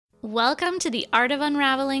Welcome to the Art of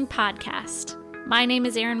Unraveling podcast. My name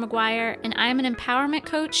is Erin McGuire, and I'm an empowerment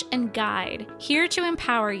coach and guide here to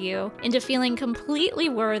empower you into feeling completely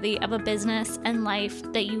worthy of a business and life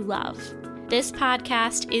that you love. This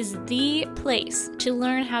podcast is the place to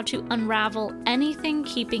learn how to unravel anything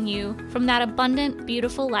keeping you from that abundant,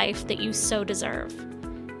 beautiful life that you so deserve.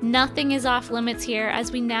 Nothing is off limits here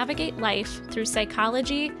as we navigate life through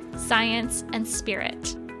psychology, science, and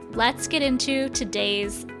spirit. Let's get into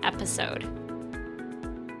today's episode.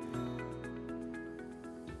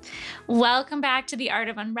 Welcome back to the Art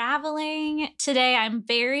of Unraveling. Today, I'm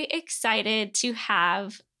very excited to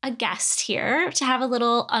have a guest here to have a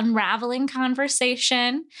little unraveling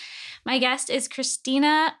conversation. My guest is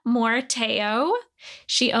Chrystina Morteo.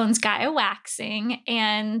 She owns Gaia Waxing,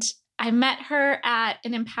 and I met her at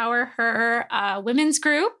an Empower Her women's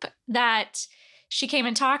group that she came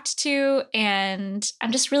and talked to, and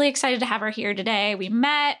I'm just really excited to have her here today. We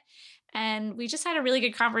met and we just had a really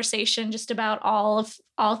good conversation just about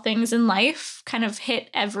all things in life, kind of hit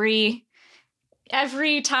every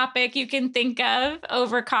topic you can think of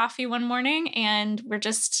over coffee one morning. And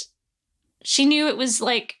she knew it was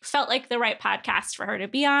felt like the right podcast for her to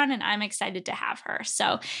be on, and I'm excited to have her.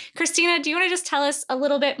 So Chrystina, do you want to just tell us a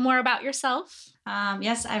little bit more about yourself?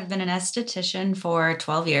 Yes, I've been an esthetician for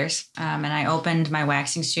 12 years, and I opened my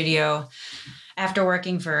waxing studio after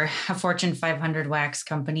working for a Fortune 500 wax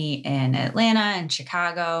company in Atlanta and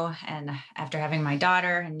Chicago. And after having my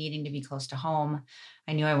daughter and needing to be close to home,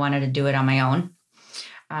 I knew I wanted to do it on my own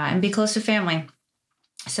and be close to family.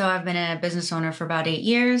 So I've been a business owner for about 8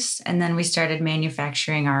 years, and then we started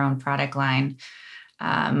manufacturing our own product line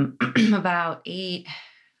about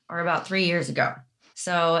 3 years ago.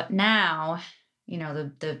 So now,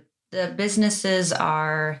 the businesses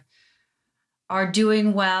are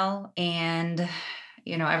doing well, and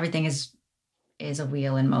everything is a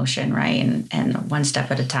wheel in motion, right? And one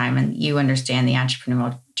step at a time. And you understand the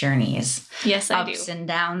entrepreneurial journey is ups and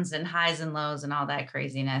downs and highs and lows and all that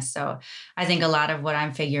craziness. So I think a lot of what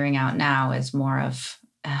I'm figuring out now is more of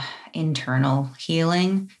internal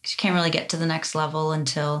healing, because you can't really get to the next level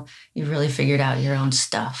until you've really figured out your own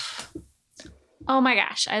stuff. Oh my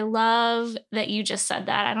gosh, I love that you just said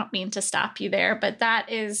that. I don't mean to stop you there, but that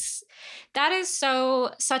is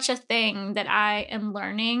such a thing that I am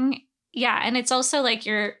learning. Yeah, and it's also like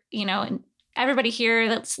and everybody here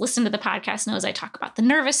that's listened to the podcast knows I talk about the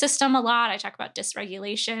nervous system a lot. I talk about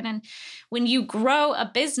dysregulation, and when you grow a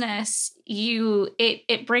business,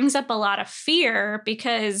 it brings up a lot of fear,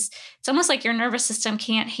 because it's almost like your nervous system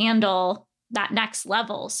can't handle that next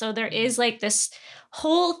level. So there is this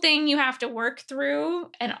whole thing you have to work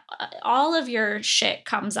through, and all of your shit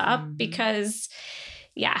comes up because,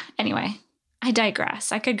 anyway, I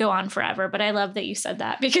digress. I could go on forever, but I love that you said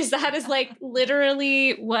that, because that is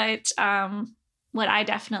literally what I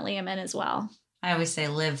definitely am in as well. I always say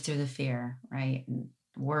live through the fear, right? And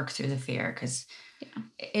work through the fear, because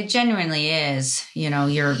it genuinely is,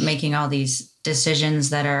 you're making all these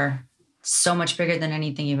decisions that are so much bigger than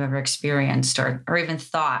anything you've ever experienced or even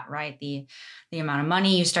thought, right? The amount of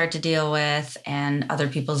money you start to deal with, and other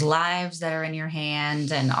people's lives that are in your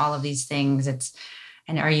hand, and all of these things.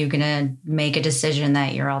 And are you going to make a decision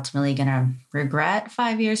that you're ultimately going to regret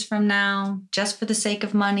 5 years from now just for the sake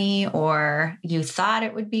of money, or you thought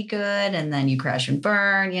it would be good and then you crash and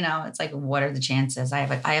burn? It's like, what are the chances? I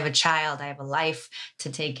have a child, I have a life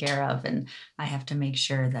to take care of, and I have to make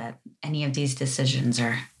sure that any of these decisions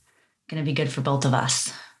are going to be good for both of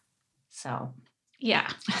us. So, yeah.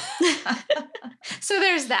 So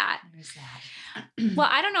there's that. Well,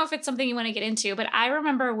 I don't know if it's something you want to get into, but I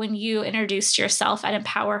remember when you introduced yourself at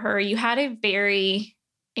Empower Her, you had a very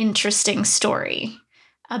interesting story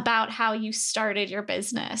about how you started your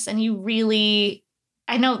business. And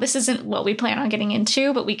I know this isn't what we plan on getting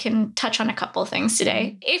into, but we can touch on a couple of things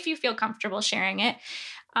today, if you feel comfortable sharing it.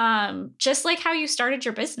 Just like how you started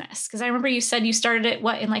your business. Because I remember you said you started it,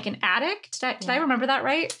 in an attic? Did I remember that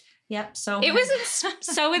right? Yep. So it was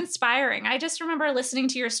so inspiring. I just remember listening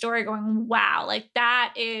to your story going, wow,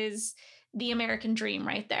 that is the American dream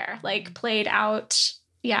right there, played out.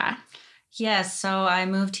 Yeah. Yes. So I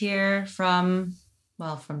moved here from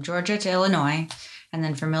Georgia to Illinois, and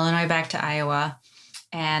then from Illinois back to Iowa.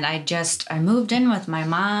 And I moved in with my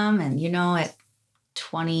mom, and, at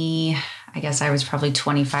 20, I guess I was probably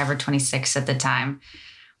 25 or 26 at the time,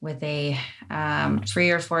 with a 3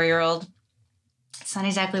 or 4 year old. It's not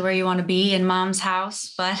exactly where you want to be in mom's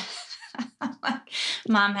house, but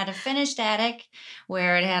mom had a finished attic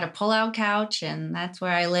where it had a pull-out couch, and that's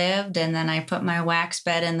where I lived. And then I put my wax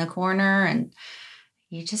bed in the corner, and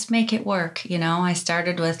you just make it work. I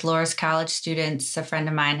started with Loras College students. A friend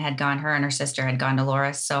of mine her and her sister had gone to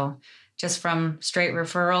Loras. So just from straight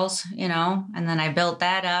referrals, and then I built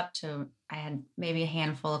that up I had maybe a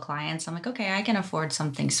handful of clients. I'm like, okay, I can afford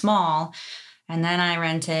something small. And then I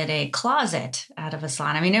rented a closet out of a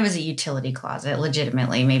salon. I mean, it was a utility closet,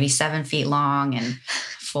 legitimately, maybe 7 feet long and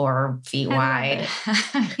 4 feet wide.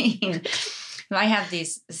 I mean, I have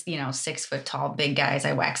these, 6 foot tall, big guys.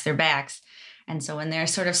 I wax their backs. And so when they're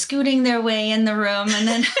sort of scooting their way in the room and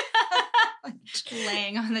then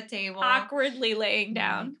laying on the table, awkwardly laying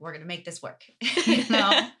down, we're going to make this work,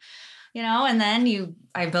 and then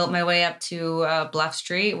I built my way up to Bluff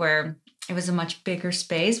Street, where it was a much bigger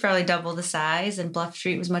space, probably double the size. And Bluff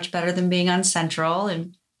Street was much better than being on Central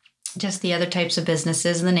and just the other types of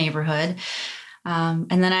businesses in the neighborhood. And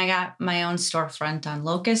then I got my own storefront on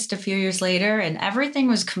Locust a few years later, and everything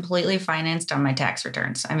was completely financed on my tax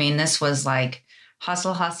returns. I mean, this was like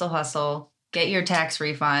hustle, hustle, hustle, get your tax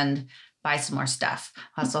refund, buy some more stuff,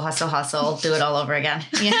 hustle, hustle, hustle, do it all over again.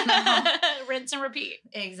 Rinse and repeat.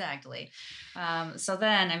 Exactly. So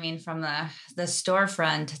then, I mean, from the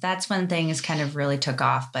storefront, that's when things kind of really took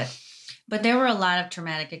off. But there were a lot of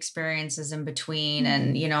traumatic experiences in between,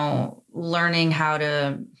 and, learning how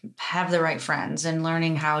to have the right friends and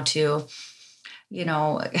learning how to,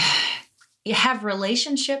 have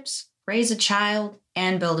relationships, raise a child,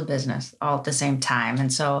 and build a business all at the same time.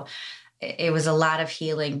 And so it was a lot of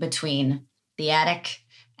healing between the attic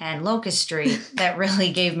and Locust Street that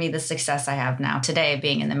really gave me the success I have now today,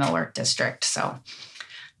 being in the Millwork District. So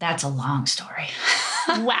that's a long story.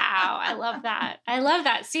 Wow. I love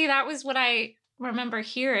that. See, that was what I remember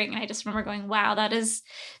hearing. I just remember going, wow, that is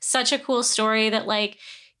such a cool story that like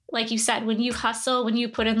you said, when you hustle, when you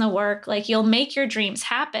put in the work, like you'll make your dreams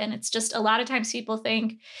happen. It's just a lot of times people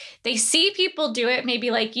think they see people do it,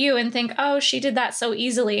 maybe like you, and think, oh, she did that so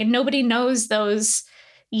easily. And nobody knows those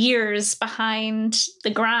years behind the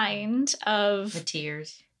grind of the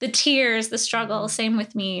tears, the struggle. Mm-hmm. Same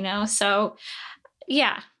with me, So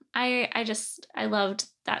yeah, I loved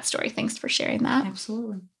that story. Thanks for sharing that.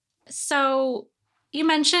 Absolutely. So you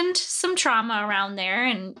mentioned some trauma around there,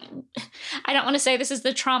 and I don't want to say this is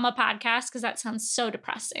the trauma podcast because that sounds so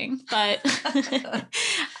depressing, but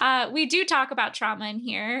we do talk about trauma in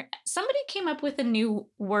here. Somebody came up with a new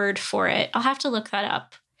word for it. I'll have to look that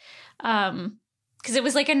up because it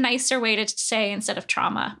was like a nicer way to say instead of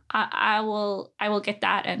trauma. I will get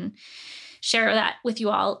that and share that with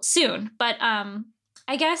you all soon. But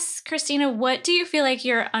I guess, Chrystina, what do you feel like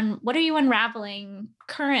what are you unraveling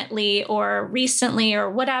currently or recently or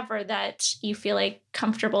whatever that you feel like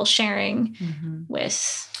comfortable sharing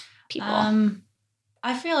with people?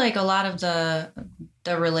 I feel like a lot of the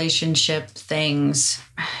relationship things,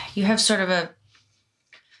 you have sort of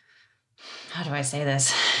how do I say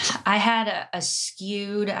this? I had a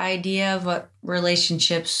skewed idea of what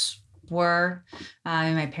relationships were.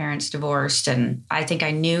 My parents divorced, and I think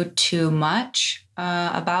I knew too much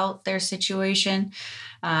about their situation.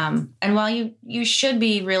 And while you should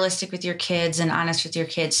be realistic with your kids and honest with your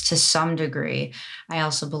kids to some degree, I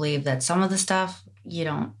also believe that some of the stuff you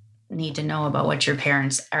don't need to know about what your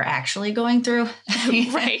parents are actually going through.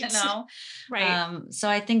 Right. Right. So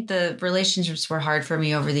I think the relationships were hard for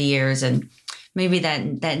me over the years, and maybe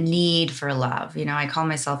that need for love. I call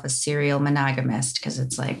myself a serial monogamist because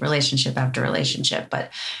it's like relationship after relationship.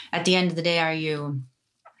 But at the end of the day,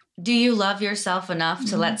 do you love yourself enough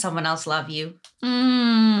to let someone else love you?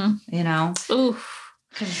 Ooh.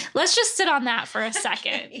 Let's just sit on that for a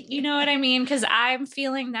second. You know what I mean? Because I'm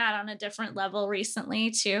feeling that on a different level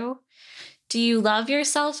recently too. Do you love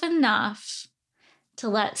yourself enough to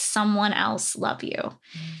let someone else love you?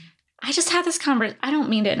 I just had this conversation. I don't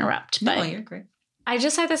mean to interrupt, but no, you're great. I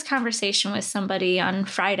just had this conversation with somebody on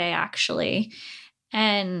Friday, actually.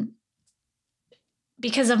 And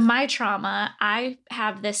because of my trauma, I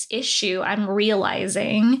have this issue I'm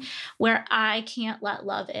realizing where I can't let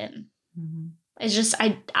love in. Mm-hmm. It's just,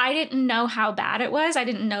 I didn't know how bad it was. I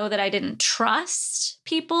didn't know that I didn't trust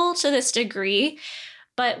people to this degree.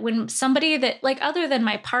 But when somebody that, like, other than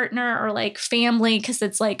my partner or like family, because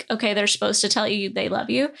it's like, okay, they're supposed to tell you they love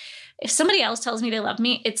you. If somebody else tells me they love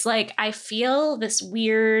me, it's like I feel this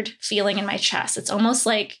weird feeling in my chest. It's almost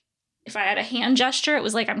like if I had a hand gesture, it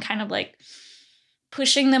was like I'm kind of like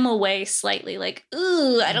pushing them away slightly, like,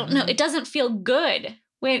 ooh, I don't know. It doesn't feel good,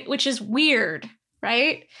 which is weird,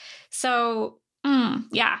 right? So,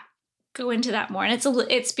 yeah, go into that more. And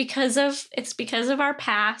it's because of our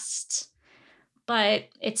past, but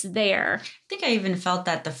it's there. I think I even felt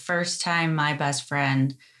that the first time my best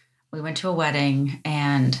friend, we went to a wedding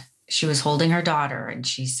and she was holding her daughter and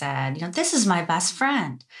she said, this is my best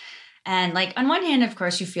friend. And like, on one hand, of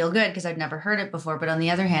course, you feel good because I've never heard it before. But on the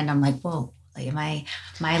other hand, I'm like, whoa, like my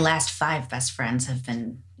last 5 best friends have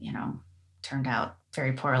been, turned out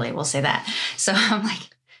very poorly. We'll say that. So I'm like,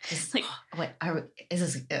 is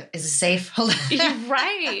this safe? Hold on. You're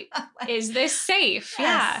right. Is this safe?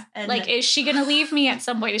 Yes. Yeah. Like, is she going to leave me at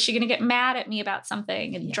some point? Is she going to get mad at me about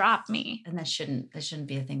something and drop me? And that shouldn't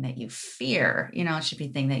be a thing that you fear. It should be a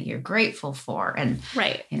thing that you're grateful for. And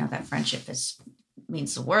right. That friendship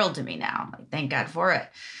means the world to me now. Like, thank God for it.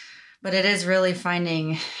 But it is really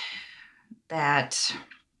finding that,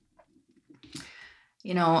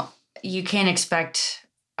 you can't expect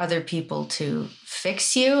other people to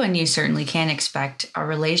fix you, and you certainly can't expect a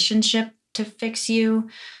relationship to fix you.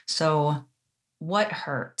 So what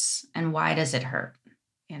hurts and why does it hurt?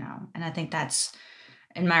 And I think that's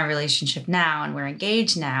in my relationship now, and we're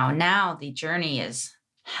engaged now. Now the journey is,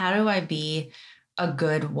 how do I be a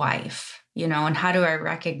good wife? And how do I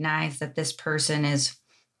recognize that this person is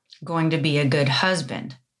going to be a good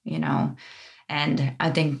husband? And I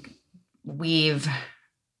think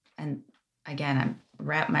and again, I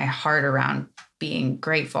wrap my heart around being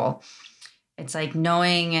grateful. It's like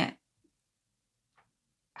knowing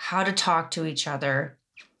how to talk to each other,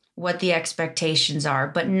 what the expectations are,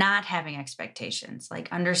 but not having expectations. Like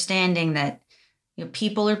understanding that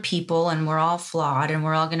people are people and we're all flawed and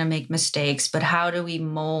we're all going to make mistakes, but how do we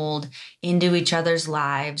mold into each other's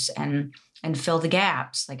lives and fill the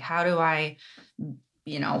gaps? Like, how do I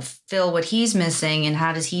fill what he's missing, and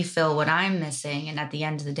how does he fill what I'm missing? And at the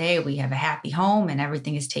end of the day, we have a happy home and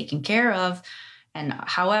everything is taken care of. And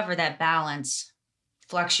however that balance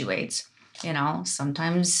fluctuates,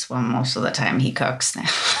 sometimes, most of the time he cooks.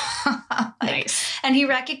 Nice. And he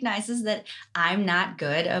recognizes that I'm not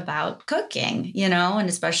good about cooking, and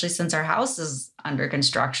especially since our house is under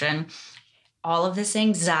construction, all of this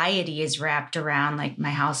anxiety is wrapped around like my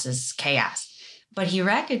house is chaos. But he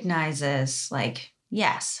recognizes like,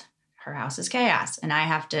 yes, her house is chaos. And I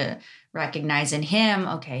have to recognize in him,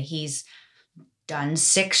 okay, he's done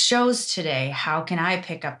 6 shows today. How can I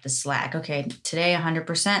pick up the slack? Okay, today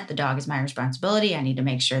 100%, the dog is my responsibility. I need to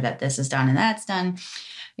make sure that this is done and that's done,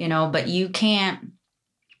 but you can't,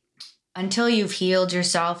 until you've healed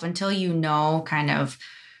yourself, until kind of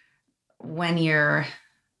when you're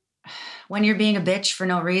being a bitch for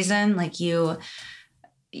no reason, like you're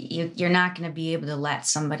not going to be able to let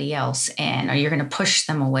somebody else in, or you're going to push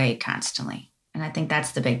them away constantly. And I think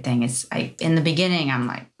that's the big thing is in the beginning, I'm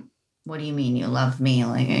like, what do you mean you love me?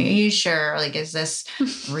 Like, are you sure? Like, is this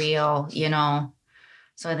real?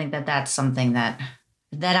 So I think that that's something that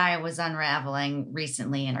I was unraveling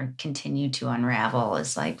recently and continue to unravel,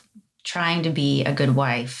 is like trying to be a good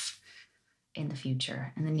wife in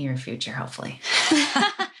the near future, hopefully.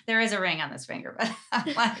 There is a ring on this finger, but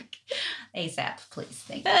I'm like, ASAP, please.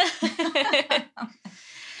 Thank you.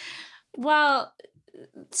 Well,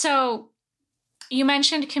 so you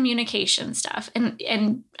mentioned communication stuff.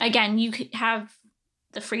 And again, you have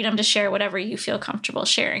the freedom to share whatever you feel comfortable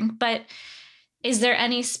sharing. But is there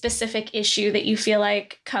any specific issue that you feel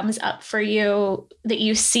like comes up for you that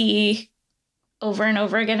you see over and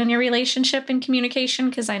over again in your relationship and communication?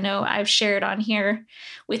 Because I know I've shared on here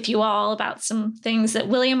with you all about some things that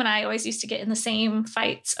William and I always used to get in the same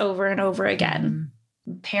fights over and over again.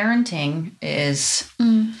 Parenting is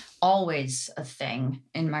always a thing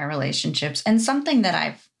in my relationships, and something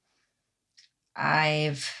that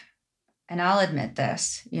and I'll admit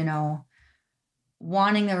this,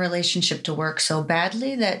 wanting the relationship to work so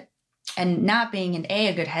badly that, and not being in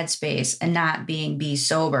a good headspace and not be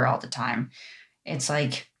sober all the time. It's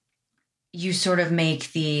like you sort of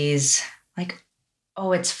make these like,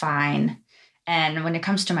 oh, it's fine. And when it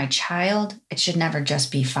comes to my child, it should never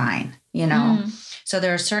just be fine, So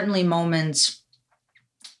there are certainly moments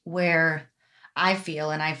where I feel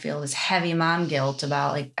this heavy mom guilt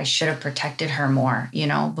about like, I should have protected her more,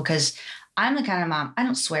 because I'm the kind of mom, I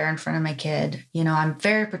don't swear in front of my kid. I'm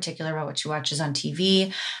very particular about what she watches on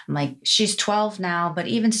TV. I'm like, she's 12 now, but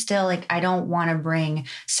even still, like, I don't want to bring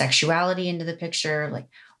sexuality into the picture. Like,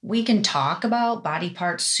 we can talk about body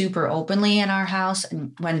parts super openly in our house.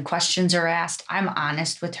 And when questions are asked, I'm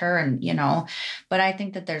honest with her and, but I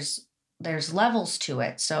think that there's levels to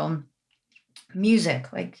it. So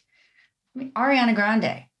music, like Ariana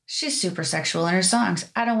Grande, she's super sexual in her songs.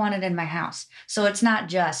 I don't want it in my house. So it's not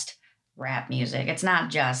just rap music. It's not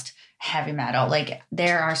just heavy metal. Like,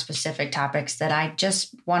 there are specific topics that I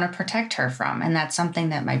just want to protect her from. And that's something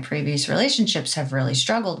that my previous relationships have really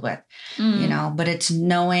struggled with, but it's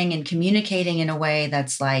knowing and communicating in a way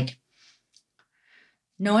that's like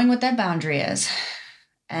knowing what that boundary is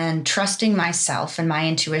and trusting myself and my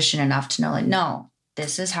intuition enough to know, like, no,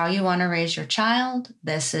 this is how you want to raise your child.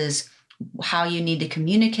 This is how you need to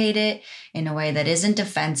communicate it in a way that isn't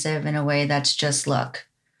defensive, in a way that's just, look,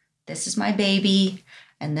 this is my baby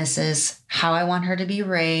and this is how I want her to be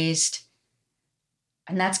raised.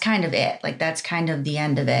 And that's kind of it. Like, that's kind of the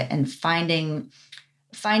end of it. And finding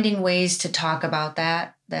ways to talk about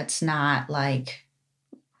that. That's not like,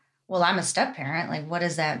 well, I'm a step parent. Like, what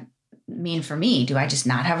does that mean for me? Do I just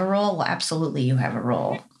not have a role? Well, absolutely you have a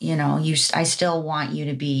role. You know, I still want you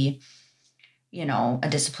to be, you know, a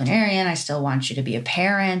disciplinarian. I still want you to be a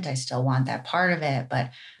parent. I still want that part of it.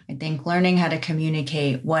 But I think learning how to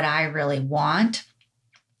communicate what I really want,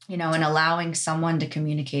 you know, and allowing someone to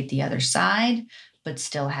communicate the other side, but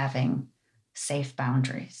still having safe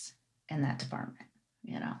boundaries in that department,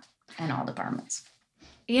 you know, and all departments.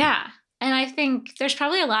 Yeah. And I think there's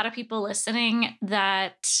probably a lot of people listening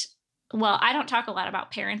that, well, I don't talk a lot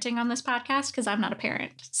about parenting on this podcast because I'm not a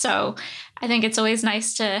parent. So I think it's always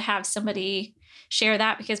nice to have somebody share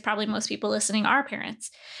that, because probably most people listening are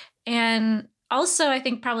parents. And also, I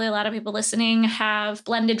think probably a lot of people listening have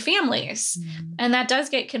blended families, and that does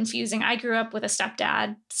get confusing. I grew up with a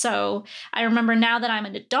stepdad. So I remember now that I'm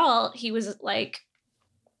an adult, he was like,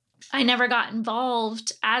 I never got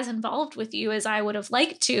involved with you as I would have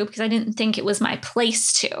liked to, because I didn't think it was my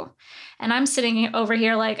place to. And I'm sitting over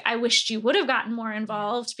here like, I wished you would have gotten more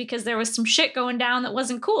involved, because there was some shit going down that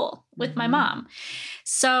wasn't cool with my mom.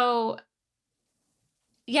 So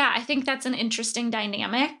yeah, I think that's an interesting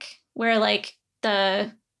dynamic where, like,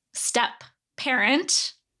 the step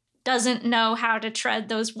parent doesn't know how to tread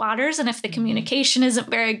those waters. And if the communication isn't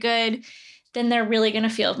very good, then they're really going to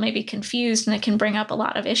feel maybe confused, and it can bring up a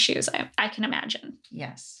lot of issues, I can imagine.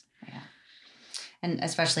 Yes. Yeah. And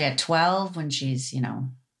especially at 12, when she's, you know,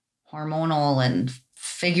 hormonal and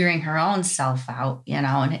figuring her own self out, you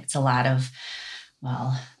know, and it's a lot of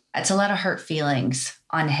hurt feelings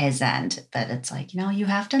on his end, that it's like, you know, you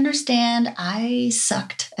have to understand, I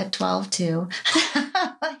sucked at 12 too.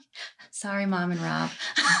 Like, sorry, Mom and Rob.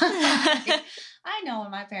 I know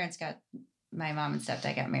when my mom and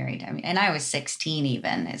stepdad got married, I mean, and I was 16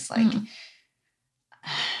 even, it's like,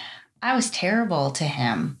 I was terrible to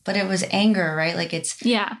him, but it was anger, right? Like it's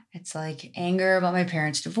like anger about my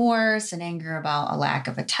parents' divorce and anger about a lack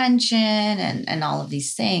of attention and all of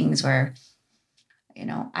these things where, you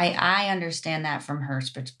know, I understand that from her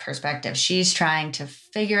perspective. She's trying to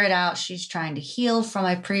figure it out. She's trying to heal from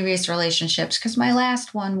my previous relationships, because my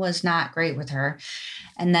last one was not great with her.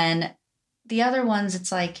 And then the other ones,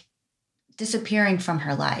 it's like disappearing from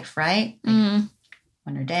her life, right? Like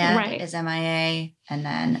when her dad is MIA, and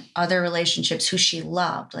then other relationships who she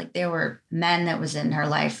loved. Like, there were men that was in her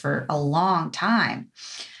life for a long time.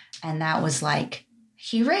 And that was like,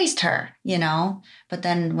 he raised her, you know, but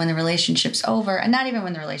then when the relationship's over, and not even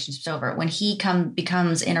when the relationship's over, when he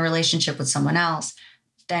becomes in a relationship with someone else,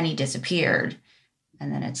 then he disappeared.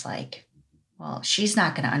 And then it's like, well, she's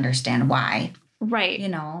not going to understand why. Right. You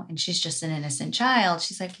know, and she's just an innocent child.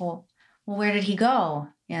 She's like, well, where did he go?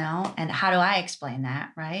 You know, and how do I explain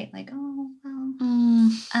that? Right. Like, oh,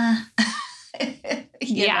 well,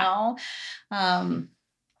 you know,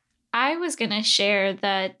 I was going to share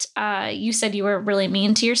that you said you were really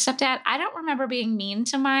mean to your stepdad. I don't remember being mean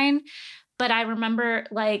to mine, but I remember,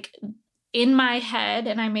 like, in my head,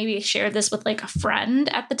 and I maybe shared this with like a friend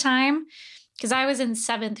at the time, because I was in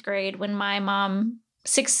 7th grade when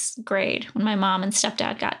 6th grade when my mom and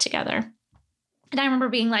stepdad got together. And I remember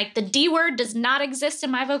being like, the D word does not exist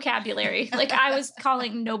in my vocabulary. Like, I was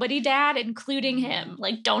calling nobody dad, including him.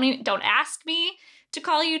 Like, don't ask me to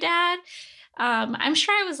call you dad. I'm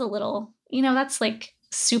sure I was a little, you know, that's like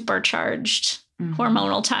supercharged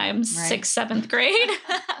hormonal times, 6th, 7th grade.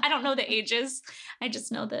 I don't know the ages. I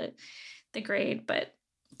just know the grade, but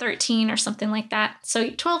 13 or something like that. So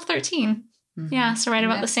 12, 13. Yeah. So right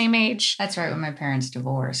about the same age. That's right. When my parents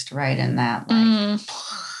divorced, right? In that, like,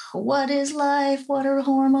 what is life? What are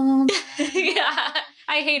hormones? Yeah.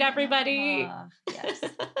 I hate everybody.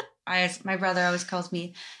 Yes. My brother always calls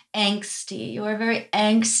me angsty. You are a very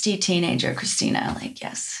angsty teenager, Chrystina. Like,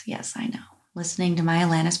 yes, I know. Listening to my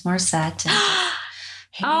Alanis Morissette and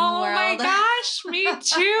hating the world. My gosh, me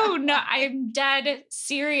too. No, I'm dead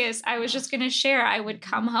serious. I was just going to share. I would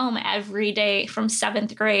come home every day from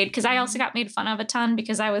 7th grade, because I also got made fun of a ton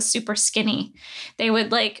because I was super skinny. They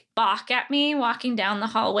would like balk at me walking down the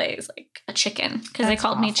hallways like a chicken, because they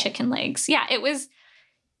called me chicken legs. Yeah, it was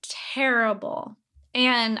terrible.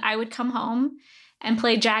 And I would come home and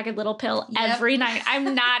play Jagged Little Pill every night.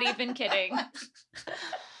 I'm not even kidding.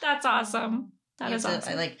 That's awesome. That is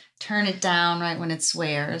awesome. I like turn it down right when it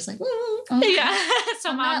swears. Like, yeah.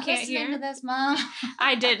 So mom can't listening hear. to this, Mom.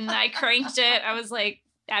 I didn't. I cranked it. I was like,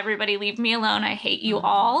 everybody leave me alone. I hate you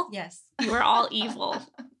all. Yes. You are all evil.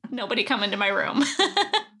 Nobody come into my room.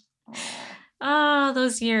 Oh,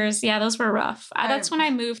 those years. Yeah, those were rough. That's when I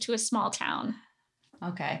moved to a small town.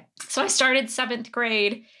 Okay. So I started 7th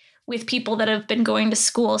grade with people that have been going to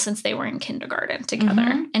school since they were in kindergarten together.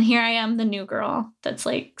 Mm-hmm. And here I am, the new girl that's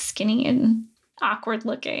like skinny and awkward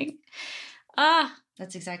looking.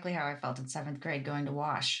 That's exactly how I felt in 7th grade going to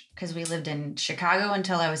WASH, because we lived in Chicago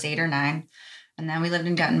until I was 8 or 9. And then we lived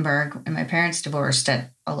in Guttenberg, and my parents divorced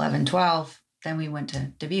at 11, 12. Then we went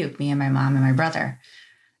to Dubuque, me and my mom and my brother.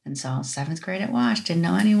 And so 7th grade at WASH, didn't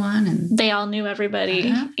know anyone. And they all knew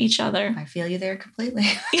everybody, each other. I feel you there completely.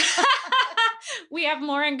 We have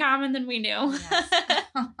more in common than we knew.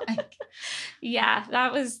 Yes.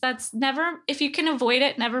 Yeah, that's never, if you can avoid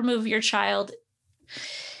it, never move your child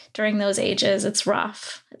during those ages. It's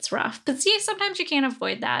rough. It's rough. But see, sometimes you can't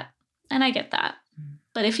avoid that. And I get that.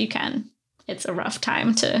 But if you can, it's a rough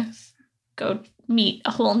time to go meet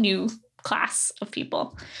a whole new class of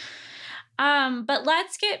people. But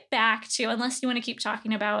let's get back to, unless you want to keep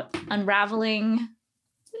talking about unraveling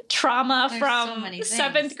trauma from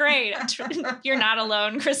 7th grade. You're not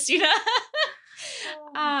alone, Chrystina.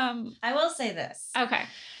 I will say this. Okay.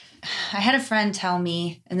 I had a friend tell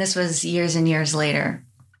me, and this was years and years later,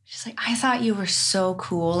 she's like, I thought you were so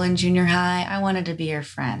cool in junior high. I wanted to be your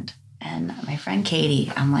friend. And my friend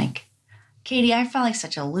Katie, I'm like, Katie, I felt like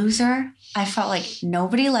such a loser. I felt like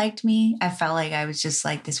nobody liked me. I felt like I was just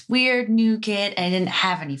like this weird new kid and I didn't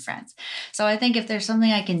have any friends. So I think if there's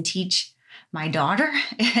something I can teach my daughter,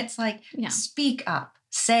 it's like, speak up,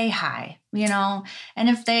 say hi, and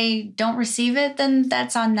if they don't receive it, then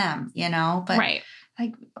that's on them, but right.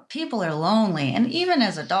 Like people are lonely. And even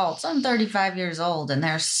as adults, I'm 35 years old and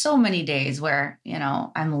there's so many days where,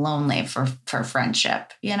 I'm lonely for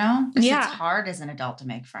friendship, Yeah. It's hard as an adult to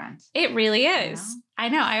make friends. It really is. I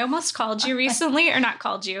know. I almost called you recently, or not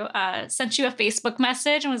called you, sent you a Facebook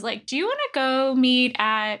message and was like, do you want to go meet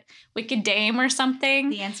at Wicked Dame or something?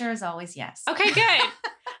 The answer is always yes. Okay, good.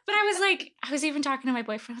 But I was even talking to my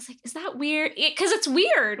boyfriend. I was like, is that weird? Because it's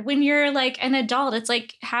weird when you're like an adult. It's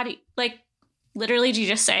like, how do you, like, literally, do you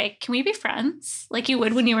just say, can we be friends? Like you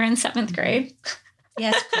would when you were in 7th grade?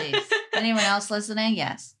 Yes, please. Anyone else listening?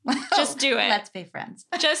 Yes. Just do it. Let's be friends.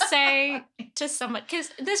 Just say to someone, because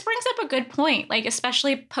this brings up a good point, like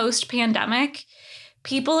especially post-pandemic,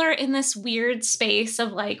 people are in this weird space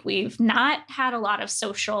of like, we've not had a lot of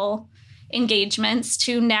social engagements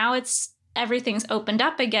to now everything's opened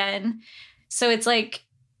up again. So it's like,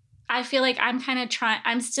 I feel like I'm kind of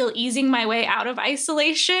I'm still easing my way out of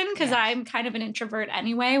isolation because I'm kind of an introvert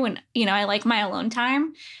anyway when, I like my alone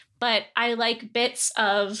time, but I like bits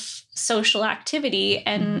of social activity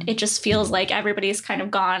and it just feels like everybody's kind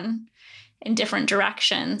of gone in different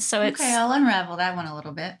directions. So okay, I'll unravel that one a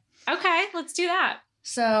little bit. Okay, let's do that.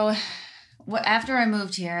 So after I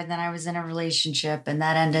moved here, then I was in a relationship and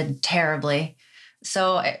that ended terribly.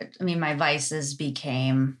 So, my vices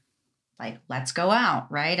became like, let's go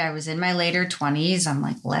out, right? I was in my later 20s. I'm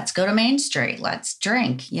like, let's go to Main Street. Let's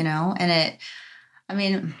drink, and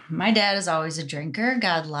my dad is always a drinker.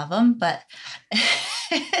 God love him. But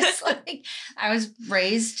it's like I was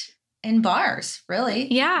raised in bars,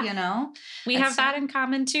 really. Yeah. We have that in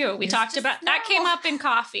common too. We talked about that came up in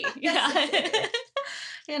coffee. Yeah.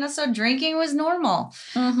 So drinking was normal.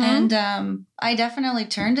 Mm-hmm. And I definitely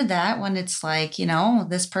turned to that when it's like,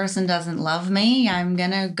 this person doesn't love me. I'm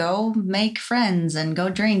going to go make friends and go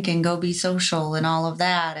drink and go be social and all of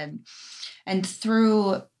that. And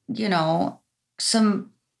through,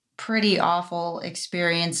 some pretty awful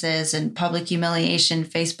experiences and public humiliation,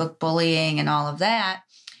 Facebook bullying and all of that,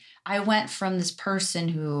 I went from this person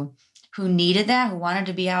who needed that, who wanted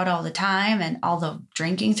to be out all the time. And although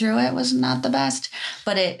drinking through it was not the best,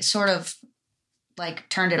 but it sort of like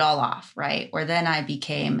turned it all off, right? Where then I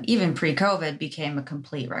became, even pre-COVID, became a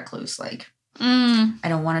complete recluse. Like, I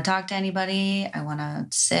don't want to talk to anybody. I want to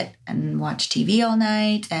sit and watch TV all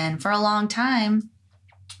night. And for a long time,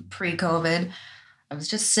 pre-COVID, I was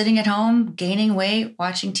just sitting at home, gaining weight,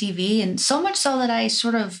 watching TV. And so much so that I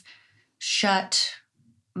sort of shut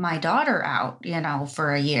my daughter out,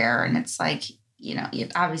 for a year. And it's like,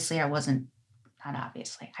 obviously I wasn't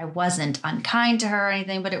unkind to her or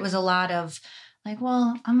anything, but it was a lot of like,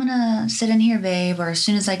 well, I'm going to sit in here, babe. Or as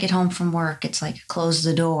soon as I get home from work, it's like, close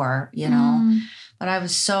the door, But I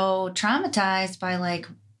was so traumatized by like,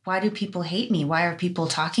 why do people hate me? Why are people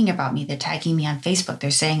talking about me? They're tagging me on Facebook. They're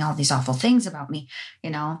saying all these awful things about me,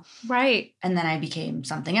 Right. And then I became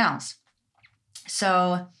something else.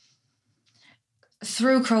 So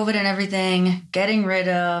through COVID and everything, getting rid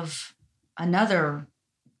of another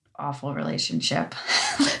awful relationship.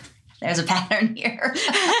 There's a pattern here.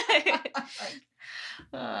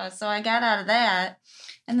 So I got out of that.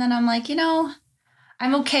 And then I'm like,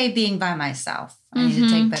 I'm okay being by myself. I need to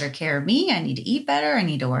take better care of me. I need to eat better. I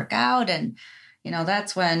need to work out. And,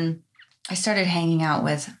 that's when I started hanging out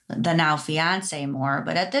with the now fiance more.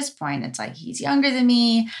 But at this point, it's like, he's younger than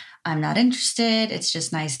me. I'm not interested. It's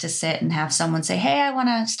just nice to sit and have someone say, hey, I want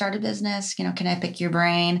to start a business. Can I pick your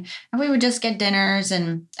brain? And we would just get dinners.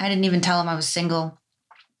 And I didn't even tell him I was single.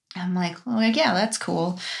 I'm like, yeah, that's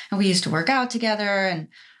cool. And we used to work out together. And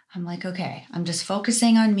I'm like, okay, I'm just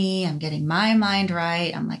focusing on me. I'm getting my mind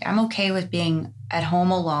right. I'm like, I'm okay with being at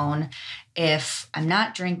home alone if I'm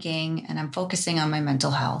not drinking and I'm focusing on my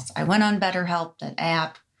mental health. I went on BetterHelp, that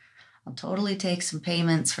app. I'll totally take some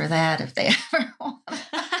payments for that if they ever want.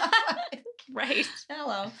 Right.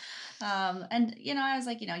 Hello. And, I was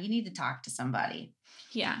like, you need to talk to somebody.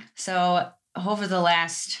 Yeah. So over the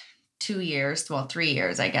last 2 years, 3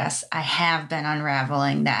 years, I guess, I have been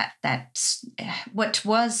unraveling that what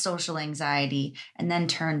was social anxiety and then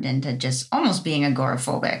turned into just almost being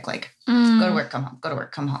agoraphobic, like go to work, come home, go to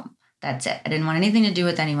work, come home. That's it. I didn't want anything to do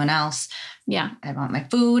with anyone else. Yeah. I want my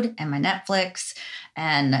food and my Netflix,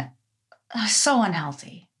 and so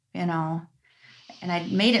unhealthy, And I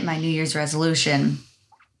made it my New Year's resolution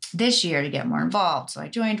this year to get more involved. So I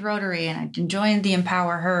joined Rotary and I joined the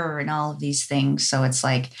Empower Her and all of these things. So it's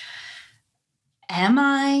like, am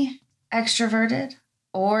I extroverted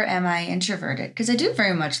or am I introverted? Because I do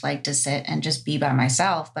very much like to sit and just be by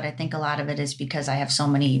myself. But I think a lot of it is because I have so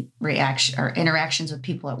many interactions with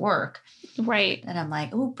people at work. Right. That I'm like,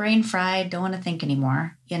 oh, brain fried, don't want to think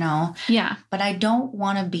anymore, Yeah. But I don't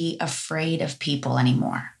want to be afraid of people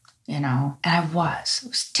anymore, And I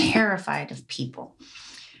was terrified of people.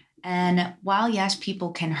 And while, yes,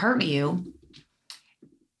 people can hurt you,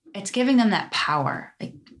 it's giving them that power.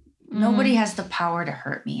 Like, nobody has the power to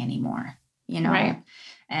hurt me anymore, Right.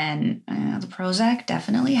 And the Prozac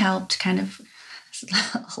definitely helped kind of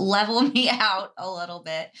level me out a little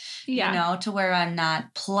bit, to where I'm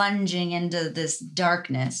not plunging into this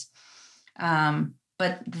darkness.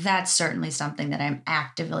 But that's certainly something that I'm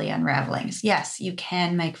actively unraveling. Yes, you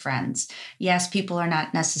can make friends. Yes, people are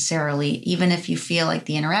not necessarily, even if you feel like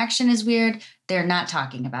the interaction is weird, they're not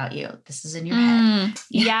talking about you. This is in your head.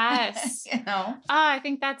 Yes. I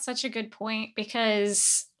think that's such a good point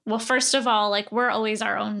because, well, first of all, like, we're always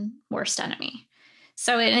our own worst enemy.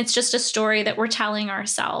 So it's just a story that we're telling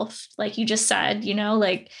ourselves. Like you just said,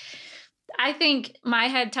 like, I think my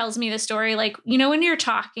head tells me the story, like, when you're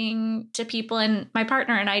talking to people, and my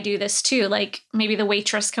partner and I do this too, like maybe the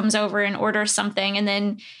waitress comes over and orders something and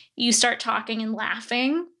then you start talking and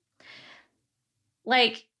laughing.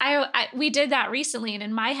 Like we did that recently. And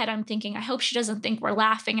in my head, I'm thinking, I hope she doesn't think we're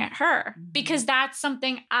laughing at her, because that's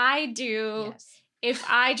something I do. Yes. If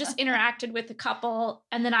I just interacted with a couple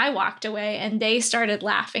and then I walked away and they started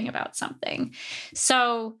laughing about something.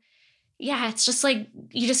 So yeah, it's just like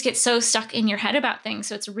you just get so stuck in your head about things.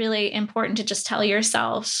 So it's really important to just tell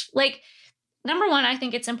yourself, like, number one, I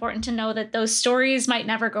think it's important to know that those stories might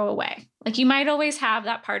never go away. Like, you might always have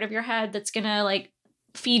that part of your head that's going to like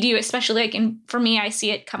feed you, especially like for me, I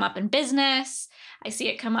see it come up in business. I see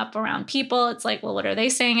it come up around people. It's like, well, what are they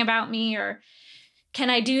saying about me? Or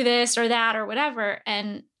can I do this or that or whatever?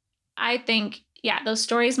 And I think, yeah, those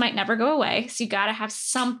stories might never go away. So you got to have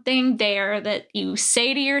something there that you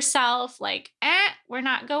say to yourself, like, we're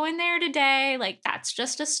not going there today. Like, that's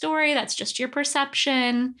just a story. That's just your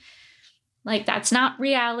perception. Like, that's not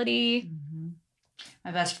reality. Mm-hmm. My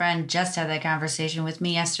best friend just had that conversation with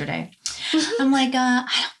me yesterday. I'm like, I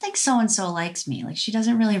don't think so-and-so likes me. Like, she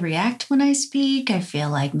doesn't really react when I speak. I feel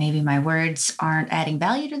like maybe my words aren't adding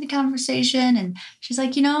value to the conversation. And she's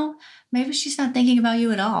like, maybe she's not thinking about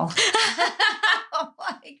you at all. I'm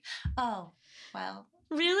like, oh, well.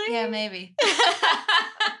 Really? Yeah, maybe.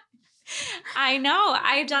 I know.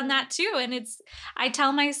 I've done that too. And I've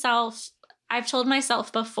told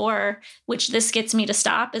myself before, which this gets me to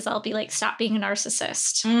stop, is I'll be like, stop being a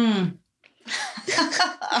narcissist.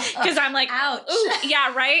 Because I'm like, ouch. Ooh,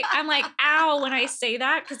 yeah, right? I'm like, ow, when I say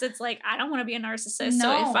that, because it's like, I don't want to be a narcissist.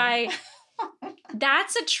 No. So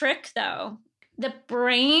that's a trick though. The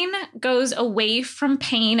brain goes away from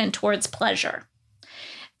pain and towards pleasure.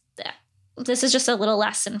 This is just a little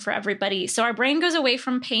lesson for everybody. So our brain goes away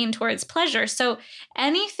from pain towards pleasure. So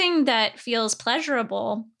anything that feels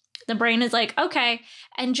pleasurable, the brain is like, okay.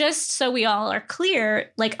 And just so we all are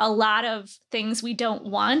clear, like, a lot of things we don't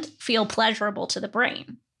want feel pleasurable to the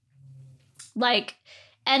brain. Like,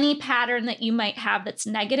 any pattern that you might have that's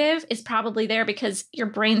negative is probably there because your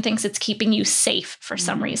brain thinks it's keeping you safe for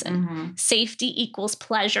some reason. Mm-hmm. Safety equals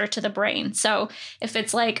pleasure to the brain. So if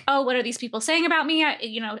it's like, oh, what are these people saying about me? I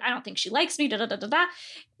don't think she likes me, da da da da da.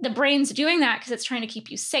 The brain's doing that because it's trying to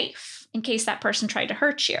keep you safe in case that person tried to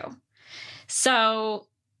hurt you. So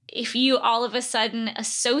if you all of a sudden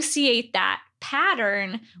associate that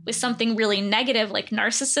pattern with something really negative like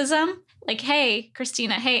narcissism, like, hey,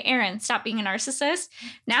 Chrystina, hey, Aaron, stop being a narcissist.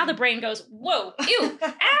 Now the brain goes, whoa, ew,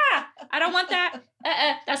 I don't want that.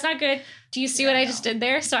 That's not good. Do you see what I just did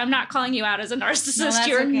there? So I'm not calling you out as a narcissist.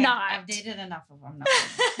 You're okay. not. I've dated enough of them.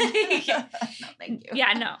 Yeah. No, thank you.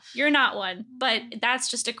 Yeah, no, you're not one. But that's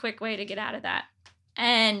just a quick way to get out of that.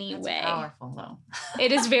 Anyway. That's powerful, though.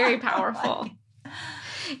 It is very powerful.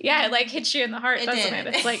 Yeah, it like hits you in the heart, doesn't it?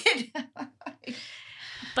 It's like...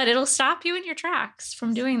 But it'll stop you in your tracks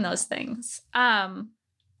from doing those things.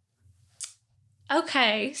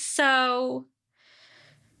 Okay, so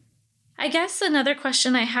I guess another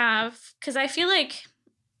question I have, because I feel like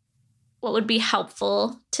what would be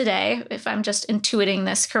helpful today, if I'm just intuiting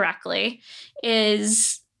this correctly,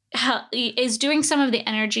 is doing some of the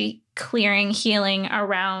energy clearing, healing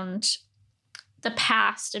around the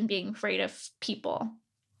past and being afraid of people.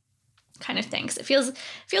 Kind of things. It feels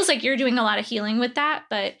like you're doing a lot of healing with that,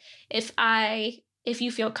 but if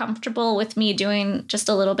you feel comfortable with me doing just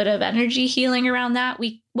a little bit of energy healing around that,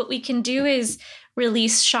 what we can do is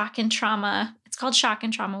release shock and trauma. It's called shock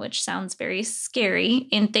and trauma, which sounds very scary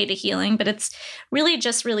in theta healing, but it's really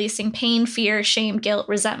just releasing pain, fear, shame, guilt,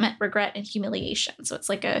 resentment, regret, and humiliation. So it's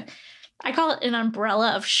like I call it an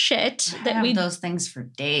umbrella of shit that we those things for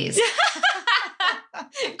days.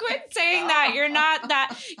 Quit saying that. You're not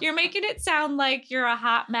that. You're making it sound like you're a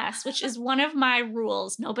hot mess, which is one of my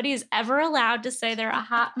rules. Nobody is ever allowed to say they're a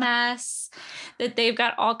hot mess, that they've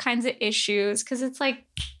got all kinds of issues, because it's like,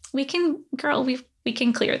 we can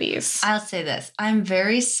clear these. I'll say this. I'm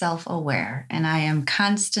very self-aware, and I am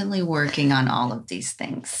constantly working on all of these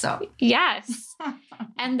things. So yes.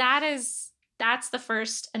 And that's the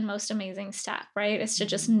first and most amazing step, right? Is to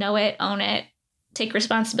just know it, own it, take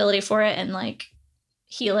responsibility for it, and like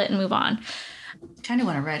heal it and move on. I kind of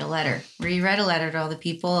want to write a letter where you write a letter to all the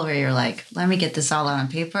people where you're like, let me get this all out on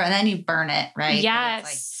paper, and then you burn it, right?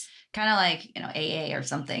 Yes. Kind of like, AA or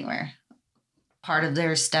something, where part of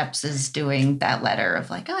their steps is doing that letter of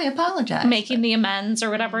like, oh, I apologize. Making the amends or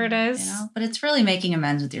whatever it is. But it's really making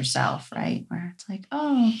amends with yourself, right? Where it's like,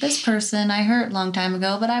 oh, this person I hurt a long time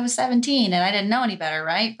ago, but I was 17 and I didn't know any better,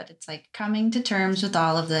 right? But it's like coming to terms with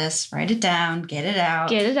all of this, write it down, get it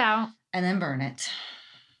out. And then burn it.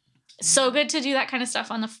 So good to do that kind of stuff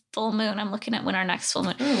on the full moon. I'm looking at when our next full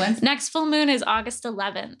moon. Ooh, when's next full moon is August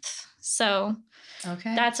 11th. So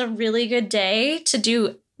okay, that's a really good day to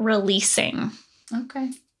do releasing. Okay.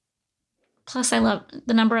 Plus, I love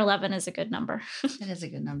the number 11 is a good number. It is a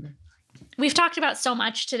good number. We've talked about so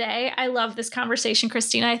much today. I love this conversation,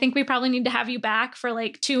 Chrystina. I think we probably need to have you back for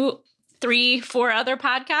like 2, 3, 4 other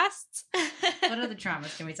podcasts. What other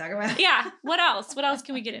traumas can we talk about? Yeah. What else? What else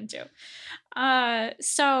can we get into?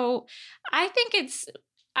 So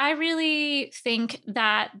I really think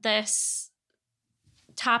that this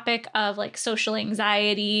topic of like social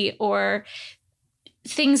anxiety or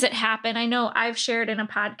things that happen, I know I've shared in a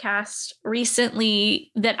podcast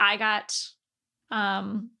recently that I got,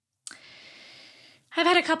 I've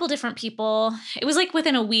had a couple different people. It was like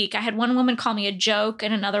within a week. I had one woman call me a joke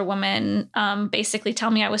and another woman basically tell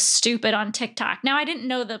me I was stupid on TikTok. Now, I didn't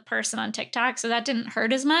know the person on TikTok, so that didn't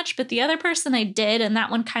hurt as much. But the other person I did, and that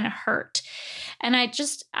one kind of hurt. And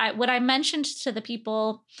what I mentioned to the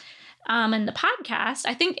people in the podcast,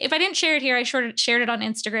 I think if I didn't share it here, I shared it on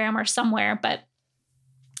Instagram or somewhere, but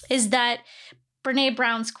is that Brene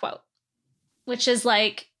Brown's quote, which is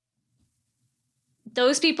like,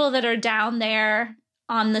 those people that are down there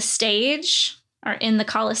on the stage or in the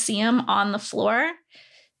Coliseum on the floor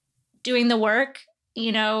doing the work,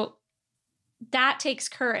 that takes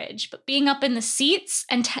courage. But being up in the seats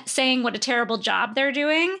and saying what a terrible job they're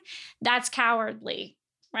doing, that's cowardly,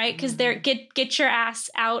 right? Because they're get your ass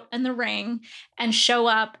out in the ring and show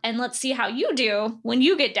up, and let's see how you do when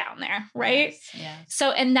you get down there, right? Yes.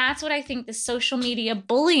 So, and that's what I think the social media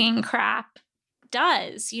bullying crap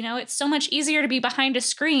does. It's so much easier to be behind a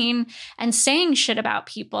screen and saying shit about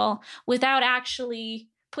people without actually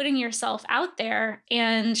putting yourself out there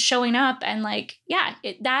and showing up and like,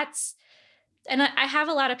 and I have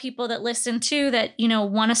a lot of people that listen to that,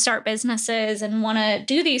 want to start businesses and want to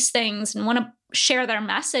do these things and want to share their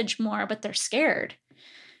message more, but they're scared.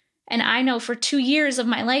 And I know for 2 years of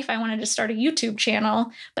my life, I wanted to start a YouTube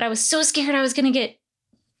channel, but I was so scared I was going to get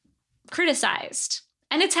criticized.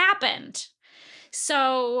 And it's happened.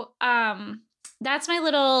 So that's my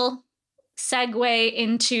little segue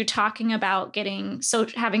into talking about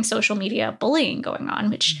having social media bullying going on,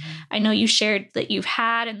 which I know you shared that you've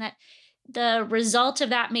had, and that the result of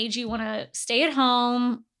that made you want to stay at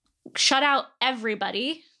home, shut out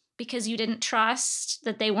everybody because you didn't trust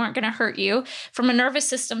that they weren't going to hurt you. From a nervous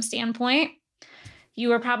system standpoint, you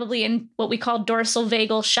were probably in what we call dorsal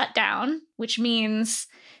vagal shutdown, which means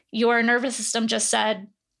your nervous system just said,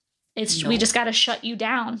 we just got to shut you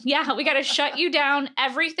down. Yeah, we got to shut you down.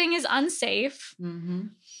 Everything is unsafe. Mm-hmm.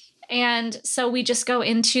 And so we just go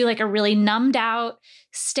into like a really numbed out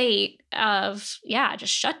state of,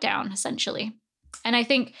 just shut down essentially. And I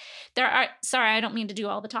think sorry, I don't mean to do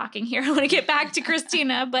all the talking here. I want to get back to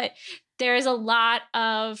Chrystina, but there's a lot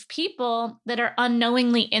of people that are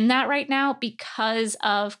unknowingly in that right now because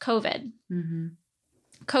of COVID. Mm-hmm.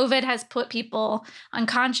 COVID has put people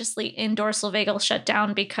unconsciously in dorsal vagal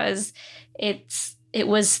shutdown because it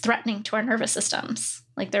was threatening to our nervous systems.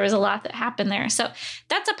 Like there was a lot that happened there. So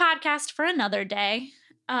that's a podcast for another day,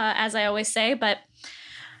 as I always say. But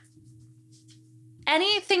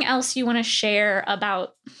anything else you want to share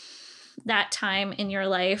about that time in your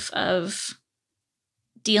life of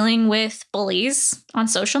dealing with bullies on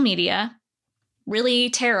social media,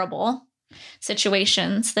 really terrible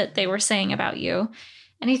situations that they were saying about you?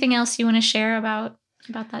 Anything else you want to share about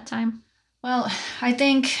that time? Well, I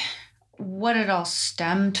think what it all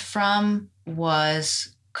stemmed from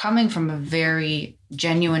was coming from a very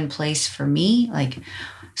genuine place for me, like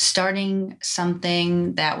starting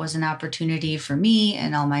something that was an opportunity for me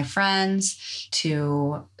and all my friends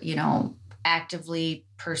to, actively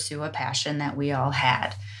pursue a passion that we all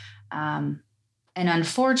had. And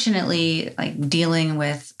unfortunately, like dealing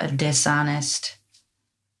with a dishonest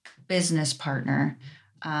business partner.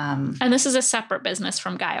 And this is a separate business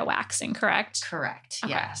from Gaia Waxing, correct? Correct.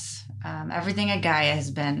 Okay. Yes. Everything at Gaia has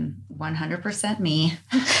been 100% me.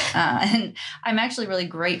 And I'm actually really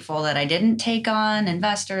grateful that I didn't take on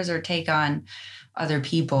investors or take on other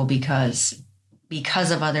people because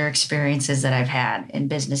of other experiences that I've had in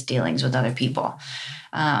business dealings with other people.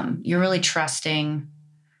 You're really trusting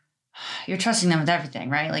them with everything,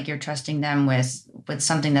 right? Like you're trusting them with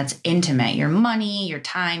something that's intimate, your money, your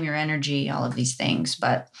time, your energy, all of these things.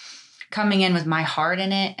 But coming in with my heart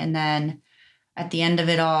in it, and then at the end of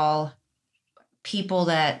it all, people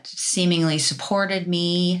that seemingly supported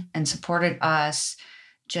me and supported us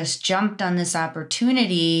just jumped on this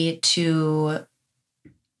opportunity to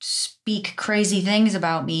speak crazy things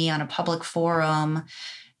about me on a public forum,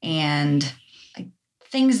 and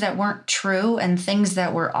things that weren't true and things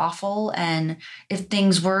that were awful. And if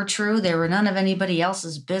things were true, they were none of anybody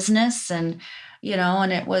else's business. And,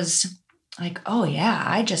 and it was like, oh yeah,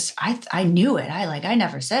 I knew it. I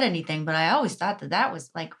never said anything, but I always thought that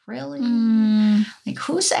was like, really? Like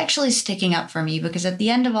who's actually sticking up for me? Because at the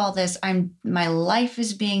end of all this, my life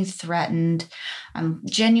is being threatened. I'm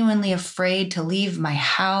genuinely afraid to leave my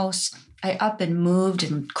house. I up and moved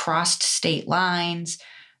and crossed state lines.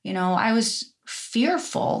 I was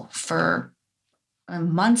fearful for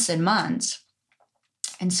months and months.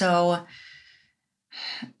 And so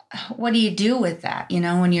what do you do with that?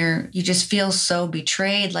 When you just feel so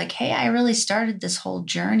betrayed, like, hey, I really started this whole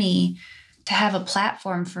journey to have a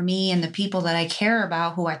platform for me and the people that I care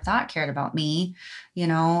about, who I thought cared about me,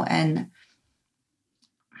 and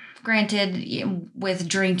granted, with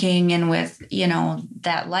drinking and with,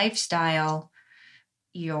 that lifestyle,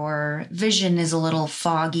 your vision is a little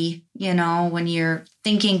foggy, when you're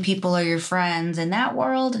thinking people are your friends. In that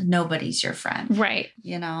world, nobody's your friend. Right.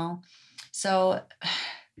 So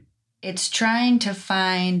it's trying to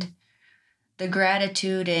find the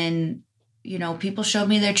gratitude in, people showed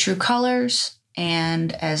me their true colors.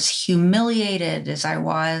 And as humiliated as I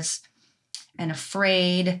was and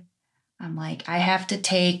afraid, I'm like, I have to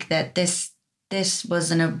take that this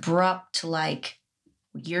was an abrupt, like,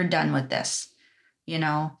 you're done with this.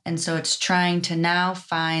 And so it's trying to now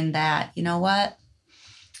find that, what?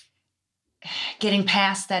 Getting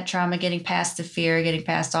past that trauma, getting past the fear, getting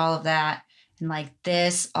past all of that. And like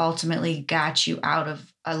this ultimately got you out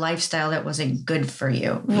of a lifestyle that wasn't good for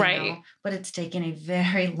you. Right. But it's taken a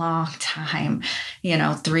very long time,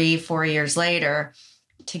 3-4 years later,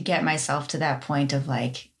 to get myself to that point of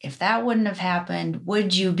like, if that wouldn't have happened,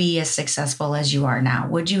 would you be as successful as you are now?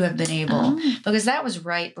 Would you have been able? Because that was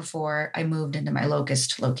right before I moved into my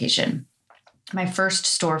Locust location, my first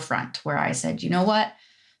storefront, where I said, you know what?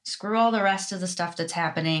 Screw all the rest of the stuff that's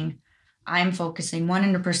happening. I'm focusing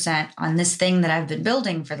 100% on this thing that I've been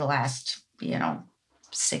building for the last,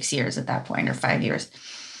 6 years at that point, or 5 years.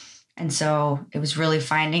 And so it was really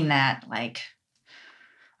finding that, like,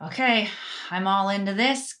 okay, I'm all into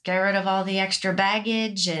this, get rid of all the extra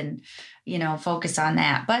baggage and, focus on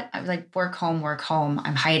that. But I was like, work home.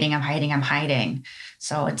 I'm hiding.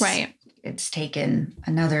 So it's taken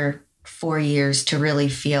another 4 years to really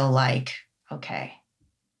feel like, okay,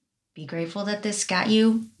 be grateful that this got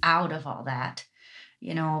you out of all that,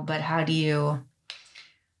 but how do you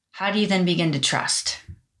then begin to trust,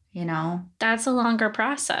 That's a longer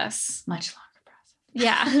process. Much longer.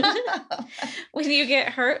 Yeah. When you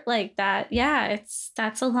get hurt like that,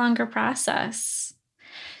 that's a longer process.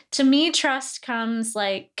 To me, trust comes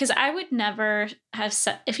because I would never have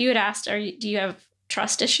said, if you had asked, do you have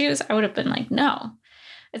trust issues? I would have been like, no.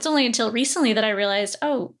 It's only until recently that I realized,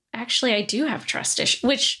 oh, actually I do have trust issues,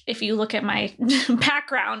 which if you look at my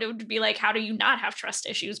background, it would be like, how do you not have trust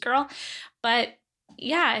issues, girl? But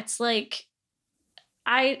yeah, it's like,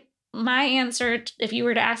 my answer, if you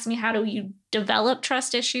were to ask me, how do you develop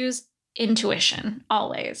trust issues? Intuition,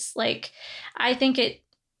 always. I think it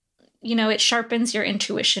sharpens your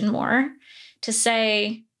intuition more to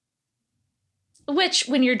say, which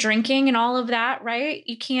when you're drinking and all of that, right?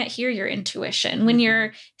 You can't hear your intuition. When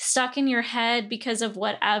you're stuck in your head because of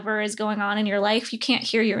whatever is going on in your life, you can't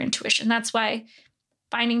hear your intuition. That's why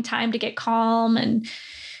finding time to get calm and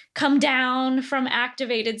come down from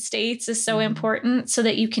activated states is so important so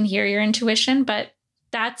that you can hear your intuition. But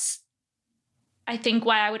that's, I think,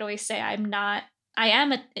 why I would always say I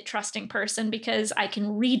am a trusting person, because I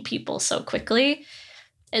can read people so quickly.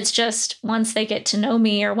 It's just once they get to know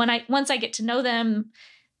me, or once I get to know them,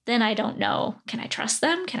 then I don't know. Can I trust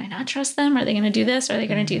them? Can I not trust them? Are they going to do this? Are they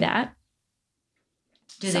going to do that?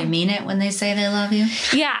 Do they mean it when they say they love you?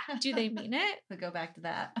 Yeah. Do they mean it? We go back to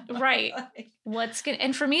that. Right.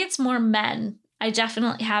 And for me, it's more men. I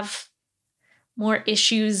definitely have more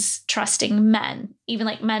issues trusting men, even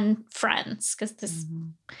men friends, because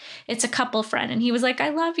it's a couple friend. And he was like, I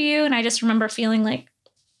love you. And I just remember feeling like,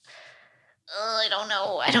 oh, I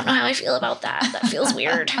don't know how I feel about that. That feels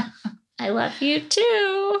weird. I love you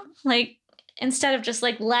too. Instead of just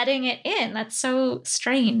letting it in. That's so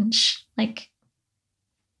strange.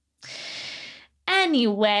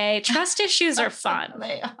 Anyway, trust issues are fun.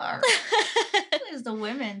 They are. It was the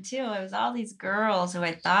women too. It was all these girls who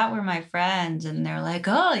I thought were my friends, and they're like,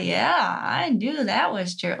 "Oh yeah, I knew that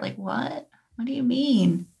was true." Like, what? What do you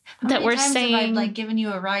mean? How that many we're times saying, have I given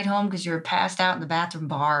you a ride home because you were passed out in the bathroom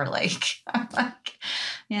bar?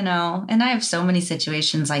 And I have so many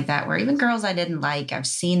situations like that where even girls I didn't like, I've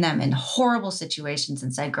seen them in horrible situations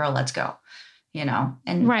and said, "Girl, let's go."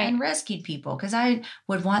 And rescued people because I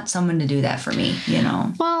would want someone to do that for me,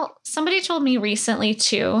 Well, somebody told me recently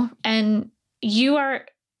too, and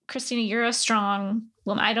Chrystina, you're a strong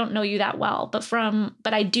woman. I don't know you that well,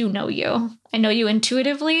 but I do know you. I know you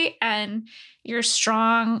intuitively, and you're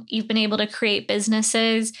strong. You've been able to create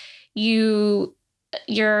businesses. You're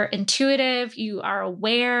intuitive. You are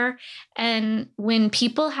aware. And when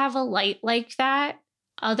people have a light like that,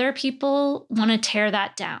 other people want to tear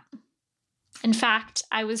that down. In fact,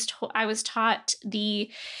 I was taught do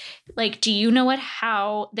you know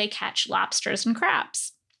how they catch lobsters and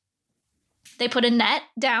crabs? They put a net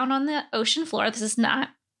down on the ocean floor. This is not,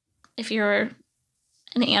 if you're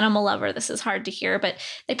an animal lover, this is hard to hear, but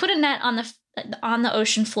they put a net on the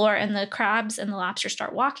ocean floor, and the crabs and the lobsters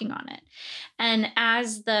start walking on it. And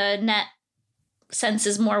as the net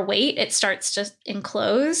senses more weight, it starts to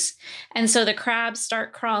enclose. And so the crabs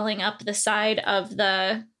start crawling up the side of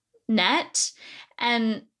the net,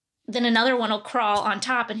 and then another one will crawl on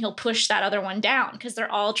top, and he'll push that other one down because they're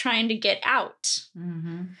all trying to get out.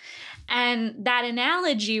 Mm-hmm. And that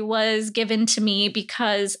analogy was given to me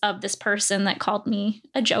because of this person that called me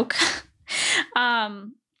a joke.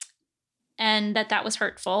 And that was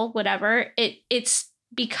hurtful, whatever. It's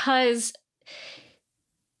because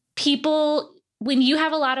people, when you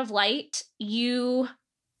have a lot of light, you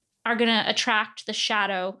are going to attract the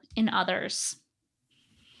shadow in others.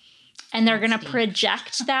 And they're going to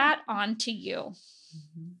project that onto you.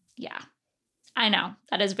 Mm-hmm. Yeah, I know.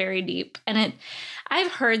 That is very deep. And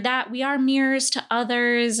I've heard that we are mirrors to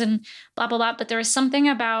others and blah, blah, blah. But there is something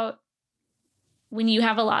about when you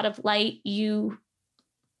have a lot of light, you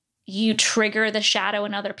trigger the shadow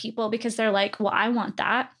in other people because they're like, well, I want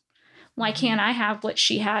that. Why can't I have what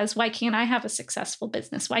she has? Why can't I have a successful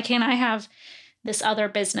business? Why can't I have this other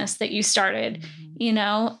business that you started,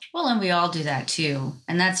 Well, and we all do that too.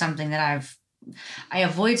 And that's something that I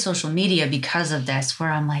avoid social media because of this, where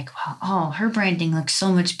I'm like, well, oh, her branding looks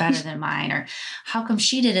so much better than mine. Or how come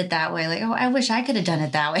she did it that way? Like, oh, I wish I could have done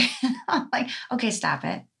it that way. I'm like, okay, stop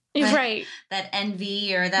it. Right. That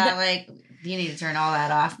envy or that, you need to turn all that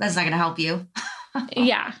off. That's not going to help you.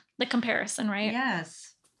 Yeah. The comparison, right?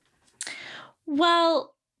 Yes.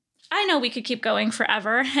 Well, I know we could keep going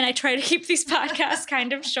forever, and I try to keep these podcasts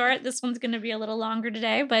kind of short. This one's going to be a little longer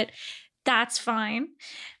today, but that's fine.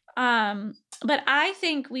 But I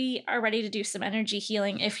think we are ready to do some energy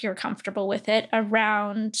healing if you're comfortable with it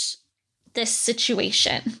around this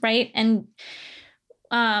situation, right? And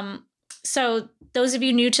so those of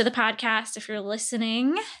you new to the podcast, if you're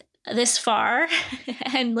listening this far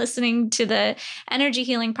and listening to the energy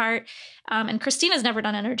healing part, and Christina's never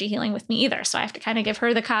done energy healing with me either, so I have to kind of give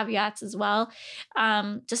her the caveats as well.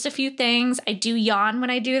 Just a few things. I do yawn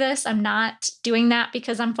when I do this. I'm not doing that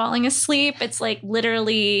because I'm falling asleep. It's like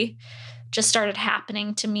literally just started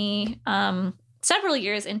happening to me several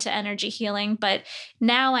years into energy healing, but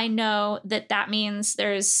now I know that that means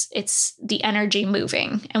it's the energy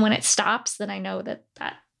moving, and when it stops, then I know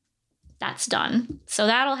that's done. So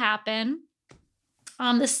that'll happen.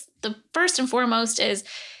 The first and foremost is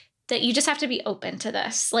that you just have to be open to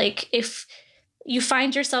this. Like if you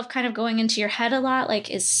find yourself kind of going into your head a lot, like,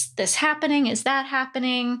 is this happening? Is that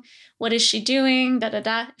happening? What is she doing? Da, da,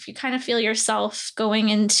 da. If you kind of feel yourself going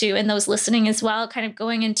into, and those listening as well, kind of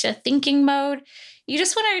going into thinking mode, you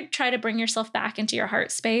just want to try to bring yourself back into your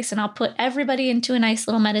heart space. And I'll put everybody into a nice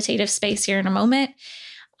little meditative space here in a moment.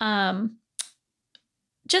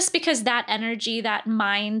 Just because that energy, that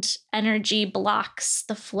mind energy blocks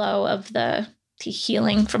the flow of the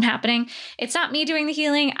healing from happening. It's not me doing the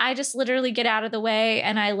healing. I just literally get out of the way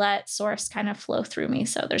and I let source kind of flow through me.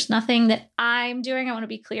 So there's nothing that I'm doing. I want to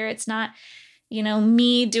be clear. It's not,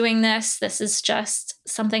 me doing this. This is just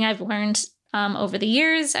something I've learned over the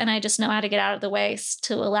years, and I just know how to get out of the way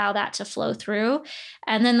to allow that to flow through.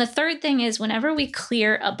 And then the third thing is whenever we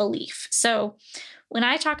clear a belief. So when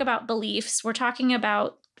I talk about beliefs, we're talking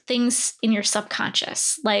about things in your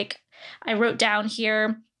subconscious. Like I wrote down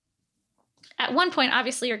here, at one point,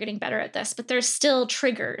 obviously you're getting better at this, but there's still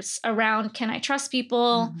triggers around, can I trust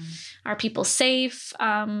people? Mm-hmm. Are people safe?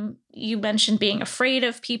 You mentioned being afraid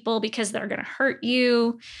of people because they're going to hurt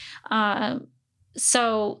you.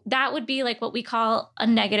 So that would be like what we call a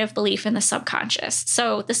negative belief in the subconscious.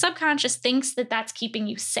 So the subconscious thinks that that's keeping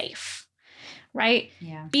you safe, right?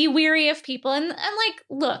 Yeah. Be weary of people. And like,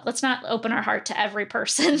 look, let's not open our heart to every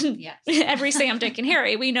person, yes. every Sam, Dick, and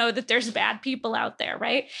Harry. We know that there's bad people out there,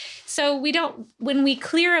 right? So when we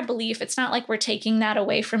clear a belief, it's not like we're taking that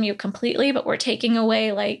away from you completely, but we're taking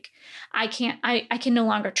away like, I can no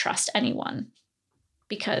longer trust anyone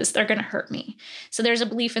because they're going to hurt me. So there's a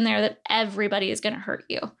belief in there that everybody is going to hurt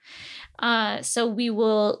you. So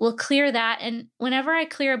we'll clear that. And whenever I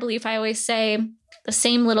clear a belief, I always say the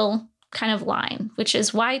same little kind of line, which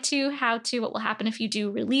is why to, how to, what will happen if you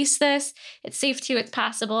do release this. It's safe to, it's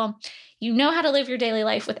possible. You know how to live your daily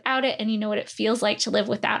life without it, and you know what it feels like to live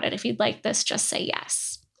without it. If you'd like this, just say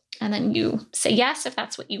yes. And then you say yes if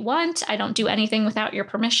that's what you want. I don't do anything without your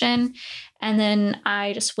permission. And then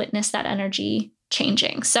I just witness that energy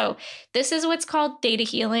changing. So this is what's called theta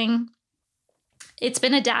healing. It's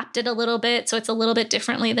been adapted a little bit, so it's a little bit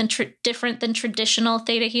different than traditional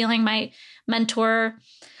theta healing. My mentor,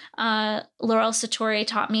 Laurel Satori,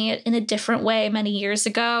 taught me it in a different way many years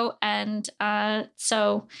ago. And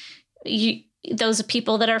so those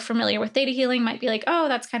people that are familiar with theta healing might be like, oh,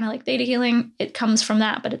 that's kind of like theta healing. It comes from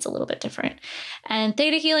that, but it's a little bit different. And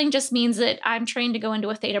theta healing just means that I'm trained to go into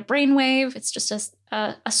a theta brainwave. It's just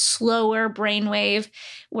a slower brainwave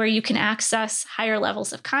where you can access higher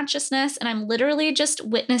levels of consciousness. And I'm literally just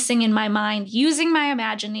witnessing in my mind, using my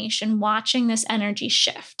imagination, watching this energy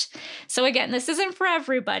shift. So again, this isn't for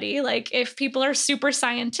everybody. Like if people are super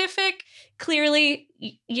scientific, clearly,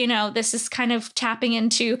 this is kind of tapping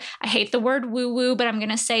into, I hate the word woo-woo, but I'm going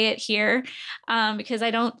to say it here because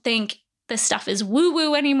I don't think this stuff is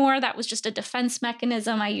woo-woo anymore. That was just a defense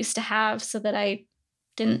mechanism I used to have so that I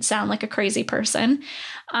didn't sound like a crazy person.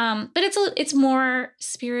 But it's more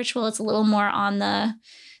spiritual. It's a little more on the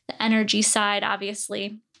energy side,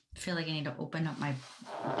 obviously. I feel like I need to open up my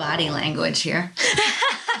body language here.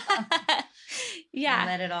 Yeah.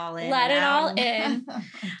 Let it all in. Let it all in.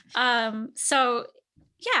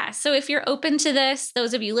 So if you're open to this,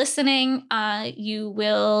 those of you listening, you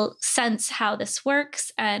will sense how this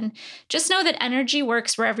works. And just know that energy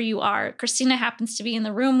works wherever you are. Chrystina happens to be in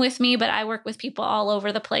the room with me, but I work with people all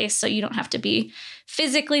over the place. So you don't have to be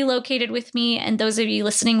physically located with me. And those of you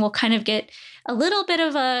listening will kind of get a little bit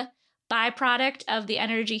of a byproduct of the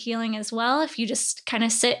energy healing as well, if you just kind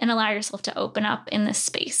of sit and allow yourself to open up in this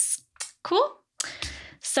space. Cool.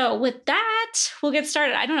 So with that, we'll get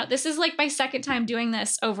started. I don't know. This is like my second time doing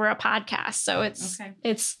this over a podcast. So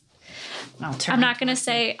I'm not going to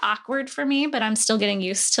say awkward for me, but I'm still getting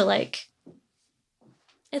used to like,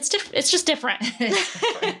 it's just different.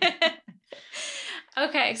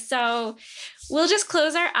 Okay, so we'll just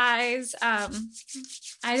close our eyes.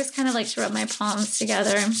 I just kind of like to rub my palms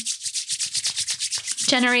together,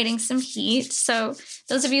 generating some heat. So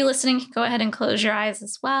those of you listening can go ahead and close your eyes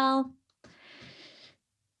as well.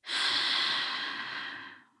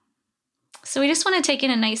 So we just want to take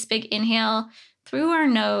in a nice big inhale through our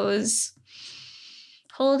nose,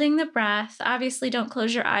 holding the breath. Obviously, don't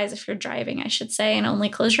close your eyes if you're driving, I should say, and only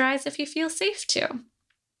close your eyes if you feel safe to.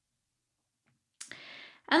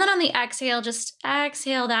 And then on the exhale, just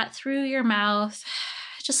exhale that through your mouth,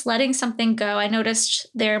 just letting something go. I noticed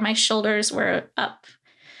there my shoulders were up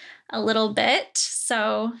a little bit.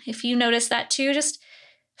 So if you notice that too, just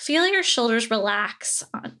feel your shoulders relax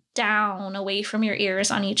down away from your ears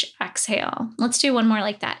on each exhale. Let's do one more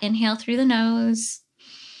like that. Inhale through the nose.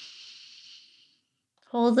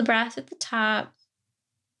 Hold the breath at the top.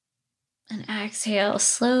 And exhale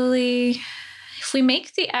slowly. If we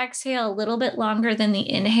make the exhale a little bit longer than the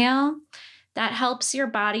inhale, that helps your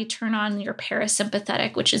body turn on your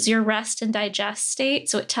parasympathetic, which is your rest and digest state.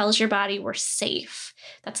 So it tells your body we're safe.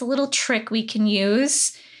 That's a little trick we can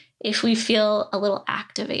use if we feel a little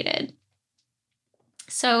activated.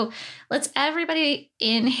 So let's everybody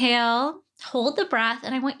inhale, hold the breath,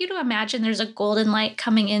 and I want you to imagine there's a golden light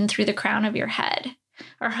coming in through the crown of your head,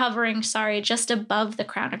 or hovering, just above the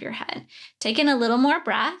crown of your head. Take in a little more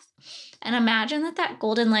breath and imagine that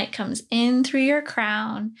golden light comes in through your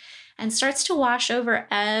crown and starts to wash over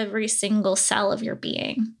every single cell of your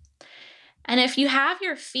being. And if you have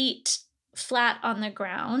your feet flat on the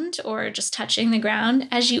ground or just touching the ground,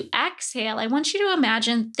 as you exhale, I want you to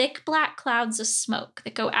imagine thick black clouds of smoke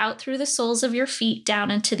that go out through the soles of your feet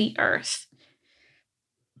down into the earth.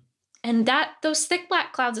 And those thick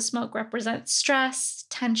black clouds of smoke represent stress,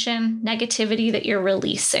 tension, negativity that you're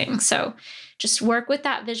releasing. So just work with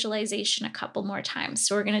that visualization a couple more times.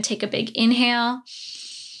 So we're going to take a big inhale.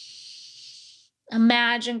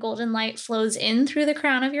 Imagine golden light flows in through the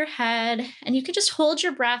crown of your head, and you can just hold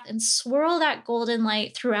your breath and swirl that golden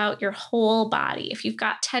light throughout your whole body. If you've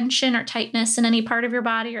got tension or tightness in any part of your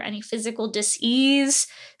body or any physical dis-ease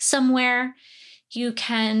somewhere, you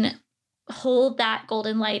can hold that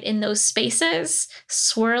golden light in those spaces,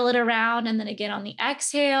 swirl it around, and then again on the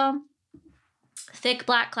exhale, thick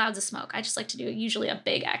black clouds of smoke. I just like to do usually a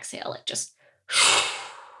big exhale, like just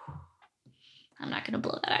I'm not going to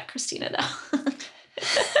blow that at Chrystina though.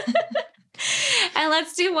 And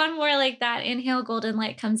let's do one more like that. Inhale, golden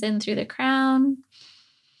light comes in through the crown.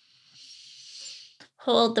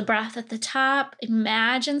 Hold the breath at the top.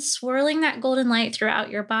 Imagine swirling that golden light throughout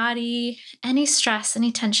your body. Any stress,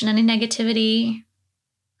 any tension, any negativity.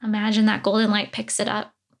 Imagine that golden light picks it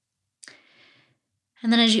up.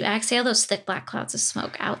 And then as you exhale, those thick black clouds of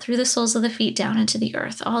smoke out through the soles of the feet down into the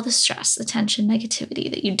earth. All the stress, the tension, negativity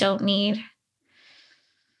that you don't need.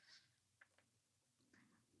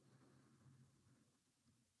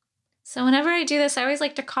 So whenever I do this, I always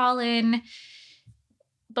like to call in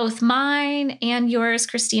both mine and yours,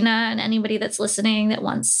 Chrystina, and anybody that's listening that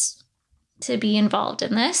wants to be involved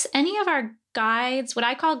in this. Any of our guides, what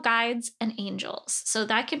I call guides and angels. So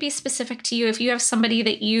that could be specific to you. If you have somebody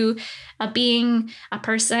that you, a being, a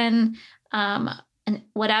person, and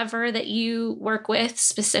whatever that you work with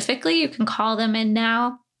specifically, you can call them in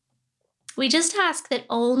now. We just ask that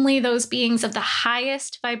only those beings of the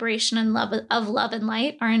highest vibration and love and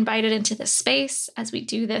light are invited into this space as we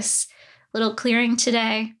do this little clearing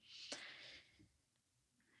today.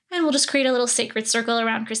 And we'll just create a little sacred circle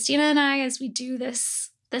around Chrystina and I as we do this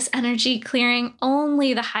energy clearing.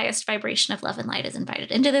 Only the highest vibration of love and light is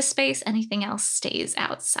invited into this space. Anything else stays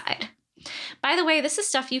outside. By the way, this is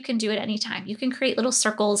stuff you can do at any time. You can create little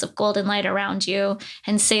circles of golden light around you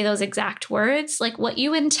and say those exact words. Like what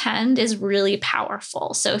you intend is really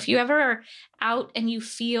powerful. So if you ever are out and you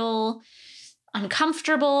feel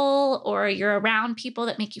uncomfortable or you're around people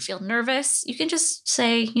that make you feel nervous, you can just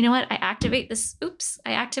say, you know what, I activate this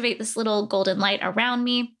little golden light around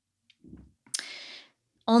me.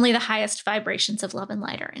 Only the highest vibrations of love and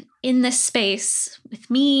light are in this space with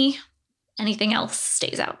me. Anything else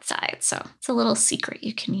stays outside. So it's a little secret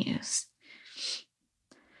you can use.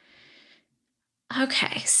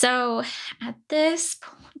 Okay, so at this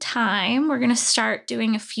time, we're going to start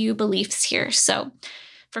doing a few beliefs here. So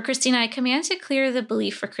for Chrystina, I command to clear the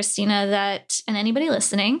belief for Chrystina that, and anybody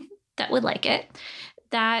listening that would like it,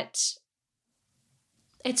 that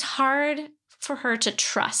it's hard for her to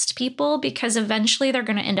trust people because eventually they're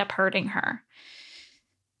going to end up hurting her.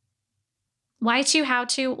 Why to, how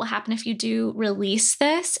to will happen if you do release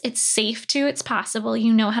this. It's safe to, it's possible.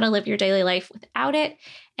 You know how to live your daily life without it,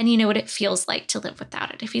 and you know what it feels like to live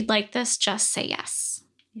without it. If you'd like this, just say yes.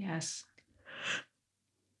 Yes.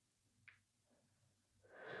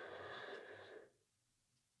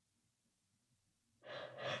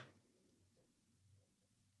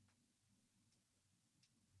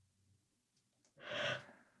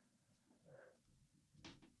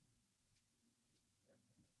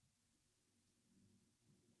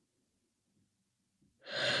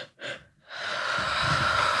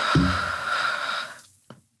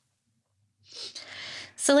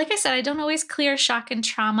 So like I said, I don't always clear shock and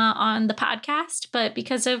trauma on the podcast, but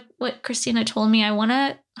because of what Chrystina told me, I want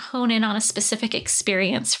to hone in on a specific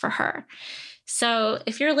experience for her. So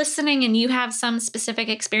if you're listening and you have some specific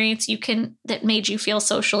experience that made you feel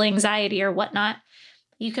social anxiety or whatnot,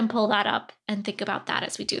 you can pull that up and think about that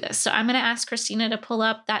as we do this. So I'm going to ask Chrystina to pull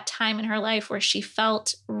up that time in her life where she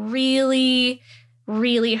felt really,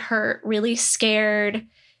 really hurt, really scared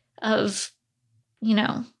of,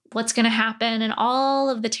 what's going to happen and all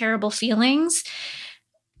of the terrible feelings.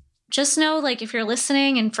 Just know, like, if you're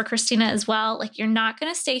listening, and for Chrystina as well, like, you're not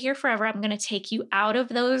going to stay here forever. I'm going to take you out of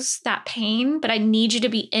that pain, but I need you to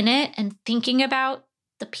be in it and thinking about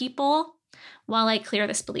the people while I clear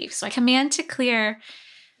this belief. So I command to clear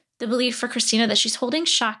the belief for Chrystina that she's holding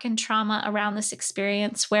shock and trauma around this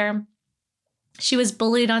experience where she was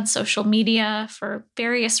bullied on social media for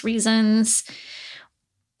various reasons.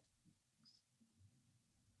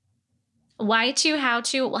 Why to, how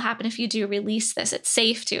to, what will happen if you do release this? It's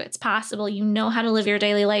safe to, it's possible. You know how to live your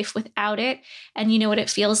daily life without it, and you know what it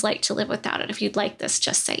feels like to live without it. If you'd like this,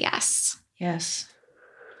 just say yes. Yes.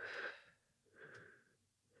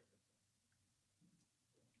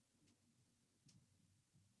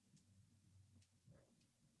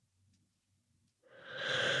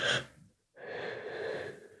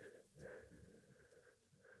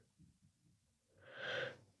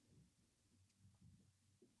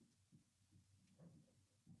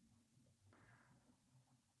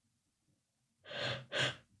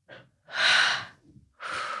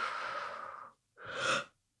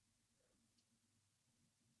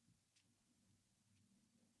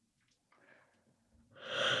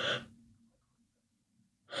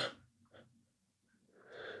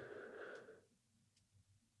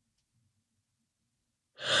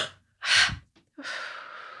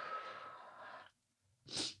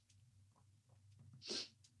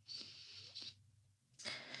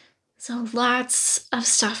 So lots of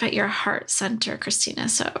stuff at your heart center, Chrystina.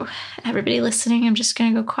 So everybody listening, I'm just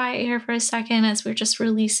going to go quiet here for a second as we're just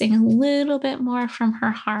releasing a little bit more from her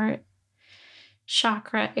heart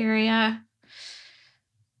chakra area.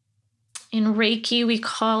 In Reiki, we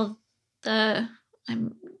call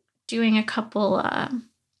I'm doing a couple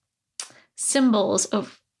symbols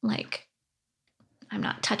of, like, I'm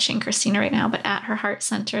not touching Chrystina right now, but at her heart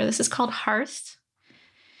center, this is called hearth.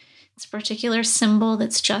 It's a particular symbol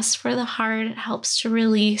that's just for the heart. It helps to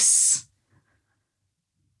release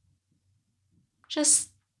just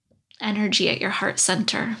energy at your heart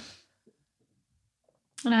center.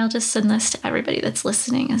 And I'll just send this to everybody that's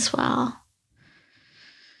listening as well.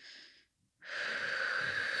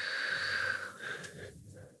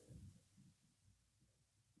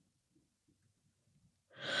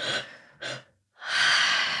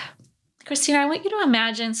 Chrystina, I want you to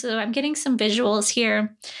imagine, so I'm getting some visuals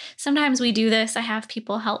here. Sometimes we do this. I have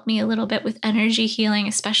people help me a little bit with energy healing,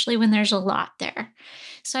 especially when there's a lot there.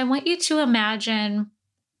 So I want you to imagine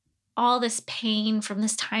all this pain from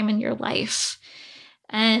this time in your life.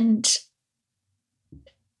 And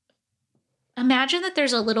imagine that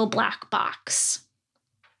there's a little black box.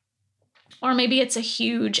 Or maybe it's a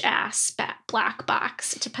huge ass black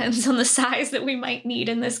box. It depends on the size that we might need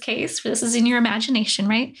in this case. This is in your imagination,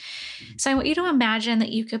 right? So I want you to imagine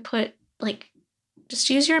that you could put, like, just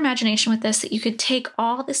use your imagination with this, that you could take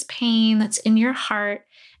all this pain that's in your heart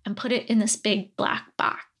and put it in this big black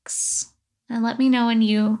box. And let me know when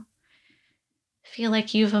you feel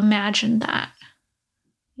like you've imagined that.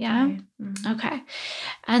 Yeah? Okay. Mm-hmm. Okay.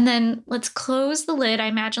 And then let's close the lid. I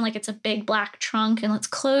imagine like it's a big black trunk, and let's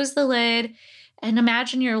close the lid and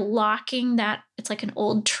imagine you're locking that. It's like an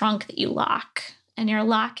old trunk that you lock, and you're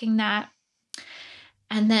locking that.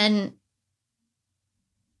 And then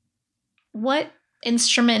what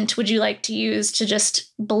instrument would you like to use to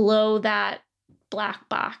just blow that black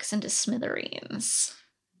box into smithereens?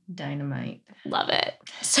 Dynamite. Love it.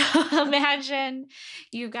 So imagine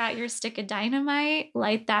you got your stick of dynamite,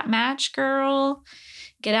 light that match, girl,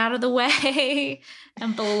 get out of the way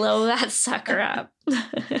and blow that sucker up.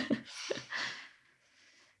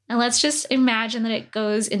 And let's just imagine that it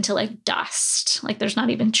goes into like dust, like there's not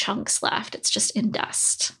even chunks left. It's just in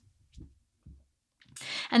dust.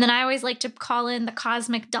 And then I always like to call in the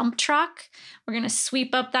cosmic dump truck. We're going to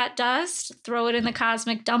sweep up that dust, throw it in the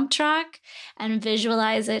cosmic dump truck, and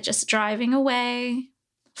visualize it just driving away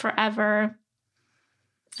forever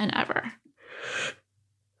and ever.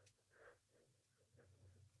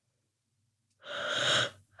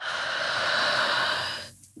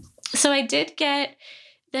 So I did get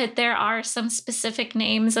that there are some specific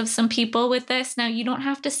names of some people with this. Now, you don't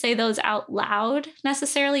have to say those out loud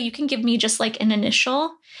necessarily. You can give me just like an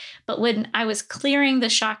initial. But when I was clearing the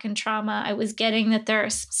shock and trauma, I was getting that there are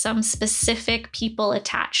some specific people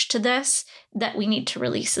attached to this that we need to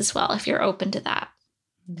release as well, if you're open to that.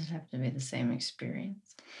 Does it have to be the same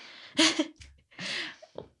experience?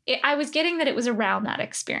 I was getting that it was around that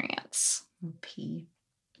experience. P.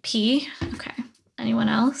 Okay. Anyone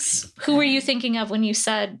else? Who were you thinking of when you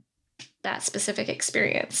said that specific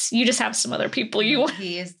experience? You just have some other people you want.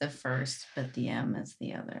 P is the first, but the M is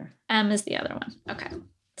the other. M is the other one. Okay.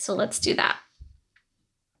 So let's do that.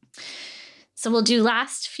 So we'll do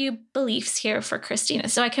last few beliefs here for Chrystina.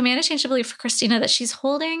 So I command to change the belief for Chrystina that she's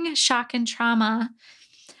holding shock and trauma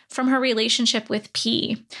from her relationship with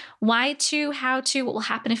P. Why to, how to, what will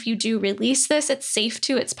happen if you do release this? It's safe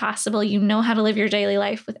to, it's possible. You know how to live your daily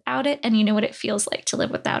life without it, and you know what it feels like to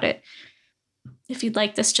live without it. If you'd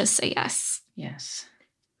like this, just say yes. Yes.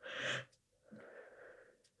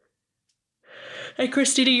 Hey,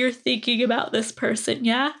 Chrystina, you're thinking about this person,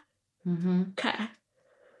 yeah? Mm-hmm. Okay.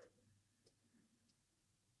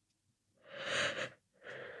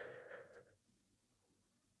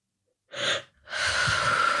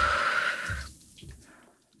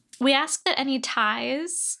 We ask that any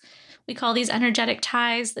ties, we call these energetic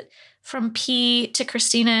ties, that from P to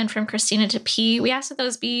Chrystina and from Chrystina to P, we ask that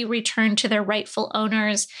those be returned to their rightful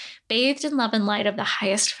owners, bathed in love and light of the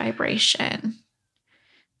highest vibration.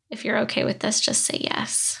 If you're okay with this, just say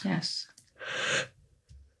yes. Yes.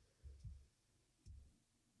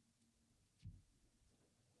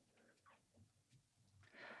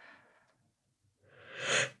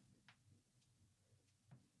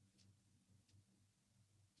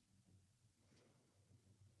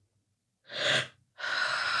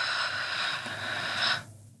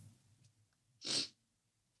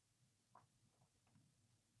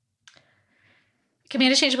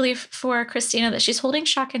 Command to change belief for Chrystina that she's holding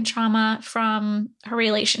shock and trauma from her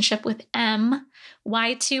relationship with M.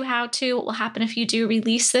 Why to, how to, what will happen if you do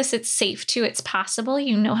release this? It's safe to, it's possible.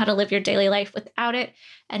 You know how to live your daily life without it,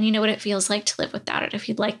 and you know what it feels like to live without it. If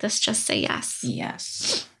you'd like this, just say yes.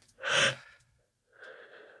 Yes.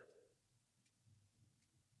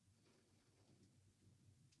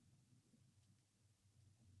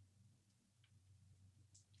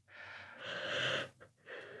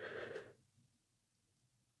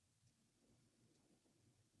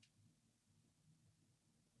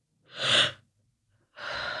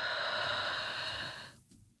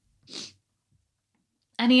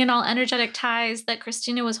 Any and all energetic ties that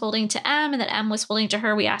Chrystina was holding to M and that M was holding to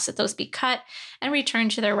her, we ask that those be cut and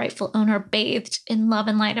returned to their rightful owner, bathed in love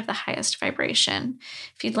and light of the highest vibration.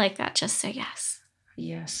 If you'd like that, just say yes.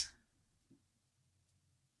 Yes.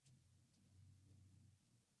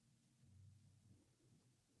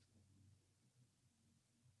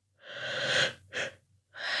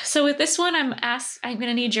 So with this one, I'm going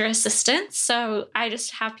to need your assistance. So I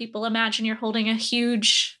just have people imagine you're holding a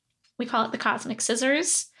huge, we call it the cosmic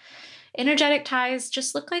scissors. Energetic ties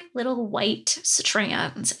just look like little white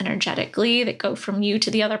strands energetically that go from you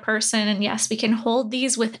to the other person. And yes, we can hold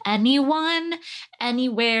these with anyone,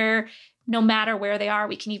 anywhere, no matter where they are.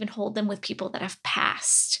 We can even hold them with people that have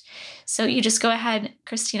passed. So you just go ahead,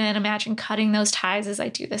 Chrystina, and imagine cutting those ties as I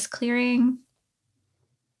do this clearing.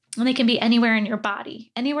 And they can be anywhere in your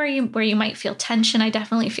body, anywhere where you might feel tension. I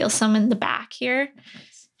definitely feel some in the back here.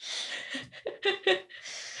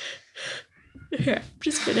 Here, I'm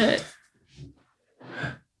just gonna.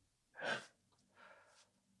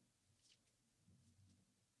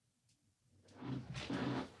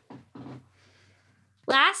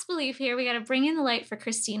 Last belief here, we got to bring in the light for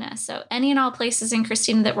Chrystina. So any and all places in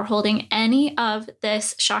Chrystina that we're holding any of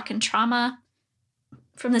this shock and trauma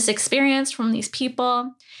from this experience, from these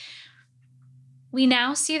people, we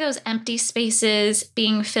now see those empty spaces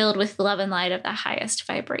being filled with love and light of the highest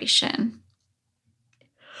vibration.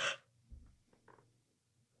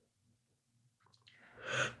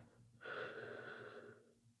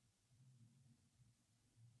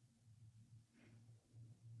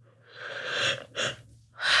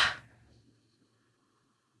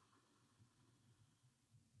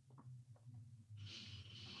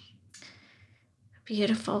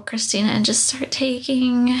 Beautiful, Chrystina. And just start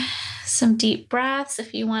taking some deep breaths.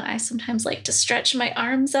 If you want, I sometimes like to stretch my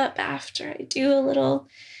arms up after I do a little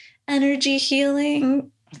energy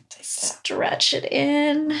healing. Stretch it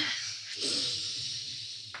in.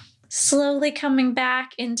 Slowly coming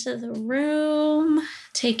back into the room,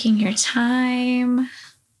 taking your time.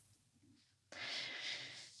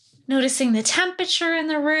 noticing the temperature in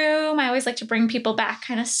the room. I always like to bring people back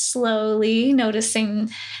kind of slowly, noticing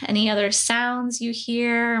any other sounds you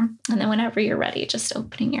hear. And then whenever you're ready, just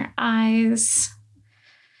opening your eyes.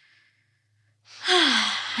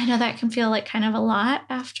 I know that can feel like kind of a lot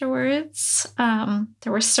afterwards.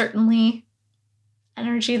 There was certainly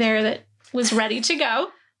energy there that was ready to go.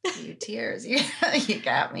 You tears. You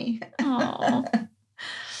got me. Oh,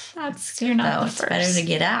 you're not the first. It's better to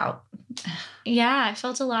get out. Yeah, I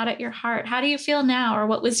felt a lot at your heart. How do you feel now, or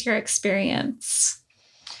what was your experience?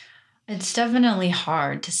 It's definitely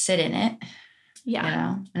hard to sit in it. Yeah. You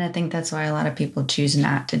know, and I think that's why a lot of people choose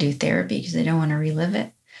not to do therapy, because they don't want to relive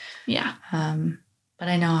it. Yeah. But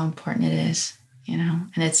I know how important it is, you know,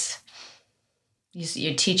 and it's,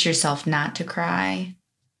 you teach yourself not to cry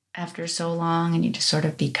after so long, and you just sort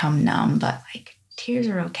of become numb, but like tears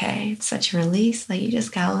are okay. It's such a release. Like, you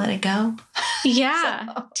just gotta let it go.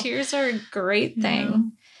 Yeah. So, tears are a great thing. You know?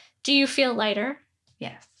 Do you feel lighter?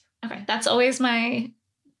 Yes. Okay. That's always my,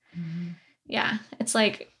 yeah. It's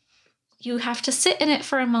like, you have to sit in it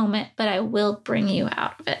for a moment, but I will bring you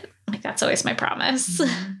out of it. Like, that's always my promise.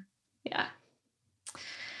 Mm-hmm. Yeah.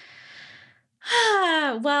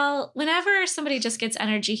 Well, whenever somebody just gets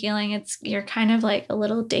energy healing, you're kind of like a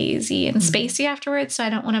little daisy and spacey afterwards. So I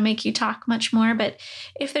don't want to make you talk much more. But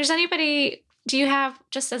if there's anybody, do you have,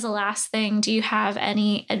 just as a last thing, do you have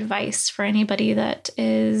any advice for anybody that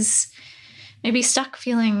is maybe stuck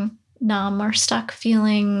feeling numb or stuck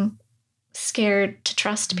feeling scared to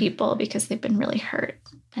trust people because they've been really hurt?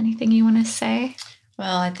 Anything you want to say?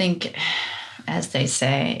 Well, I think, as they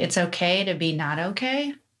say, it's okay to be not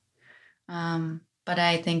okay. But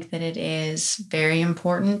I think that it is very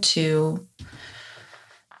important to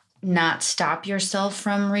not stop yourself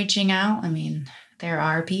from reaching out. I mean, there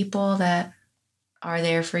are people that are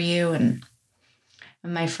there for you. And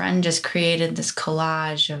my friend just created this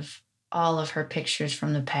collage of all of her pictures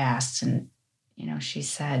from the past. And, you know, she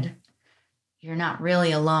said, you're not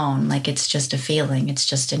really alone. Like, it's just a feeling. It's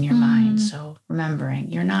just in your mind. So remembering,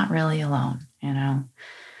 you're not really alone. You know,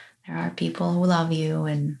 there are people who love you,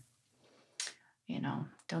 and, you know,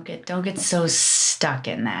 don't get so stuck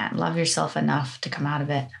in that. Love yourself enough to come out of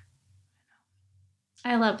it.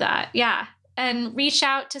 I love that. Yeah. And reach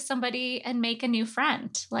out to somebody and make a new friend.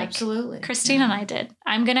 Like, absolutely. Chrystina and I did.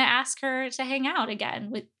 I'm going to ask her to hang out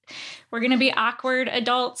again. We're going to be awkward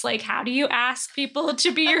adults. Like, how do you ask people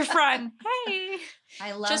to be your friend? Hey,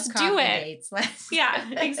 I love just coffee do it. Dates. Yeah,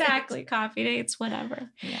 exactly. Coffee dates,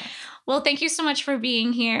 whatever. Yeah. Well, thank you so much for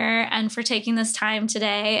being here and for taking this time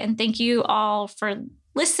today. And thank you all for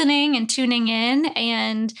listening and tuning in.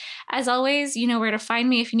 And as always, you know where to find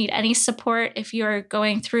me if you need any support, if you're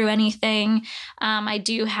going through anything. I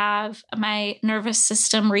do have my nervous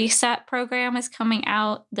system reset program is coming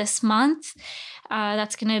out this month.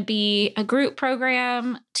 That's going to be a group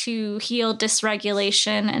program to heal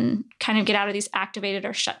dysregulation and kind of get out of these activated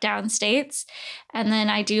or shut down states. And then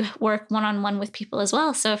I do work one-on-one with people as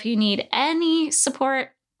well. So if you need any support,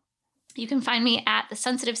 you can find me at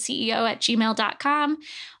thesensitiveCEO@gmail.com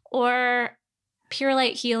or Pure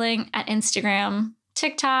Light Healing at Instagram,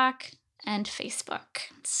 TikTok, and Facebook.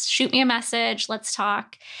 Shoot me a message. Let's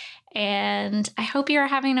talk. And I hope you're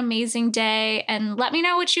having an amazing day. And let me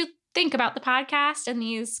know what you think about the podcast and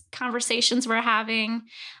these conversations we're having.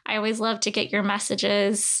 I always love to get your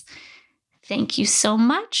messages. Thank you so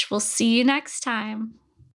much. We'll see you next time.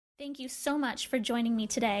 Thank you so much for joining me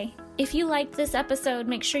today. If you liked this episode,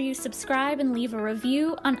 make sure you subscribe and leave a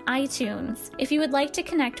review on iTunes. If you would like to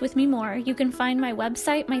connect with me more, you can find my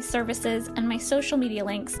website, my services, and my social media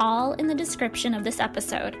links all in the description of this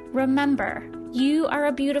episode. Remember, you are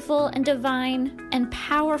a beautiful and divine and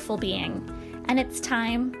powerful being, and it's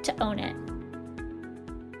time to own it.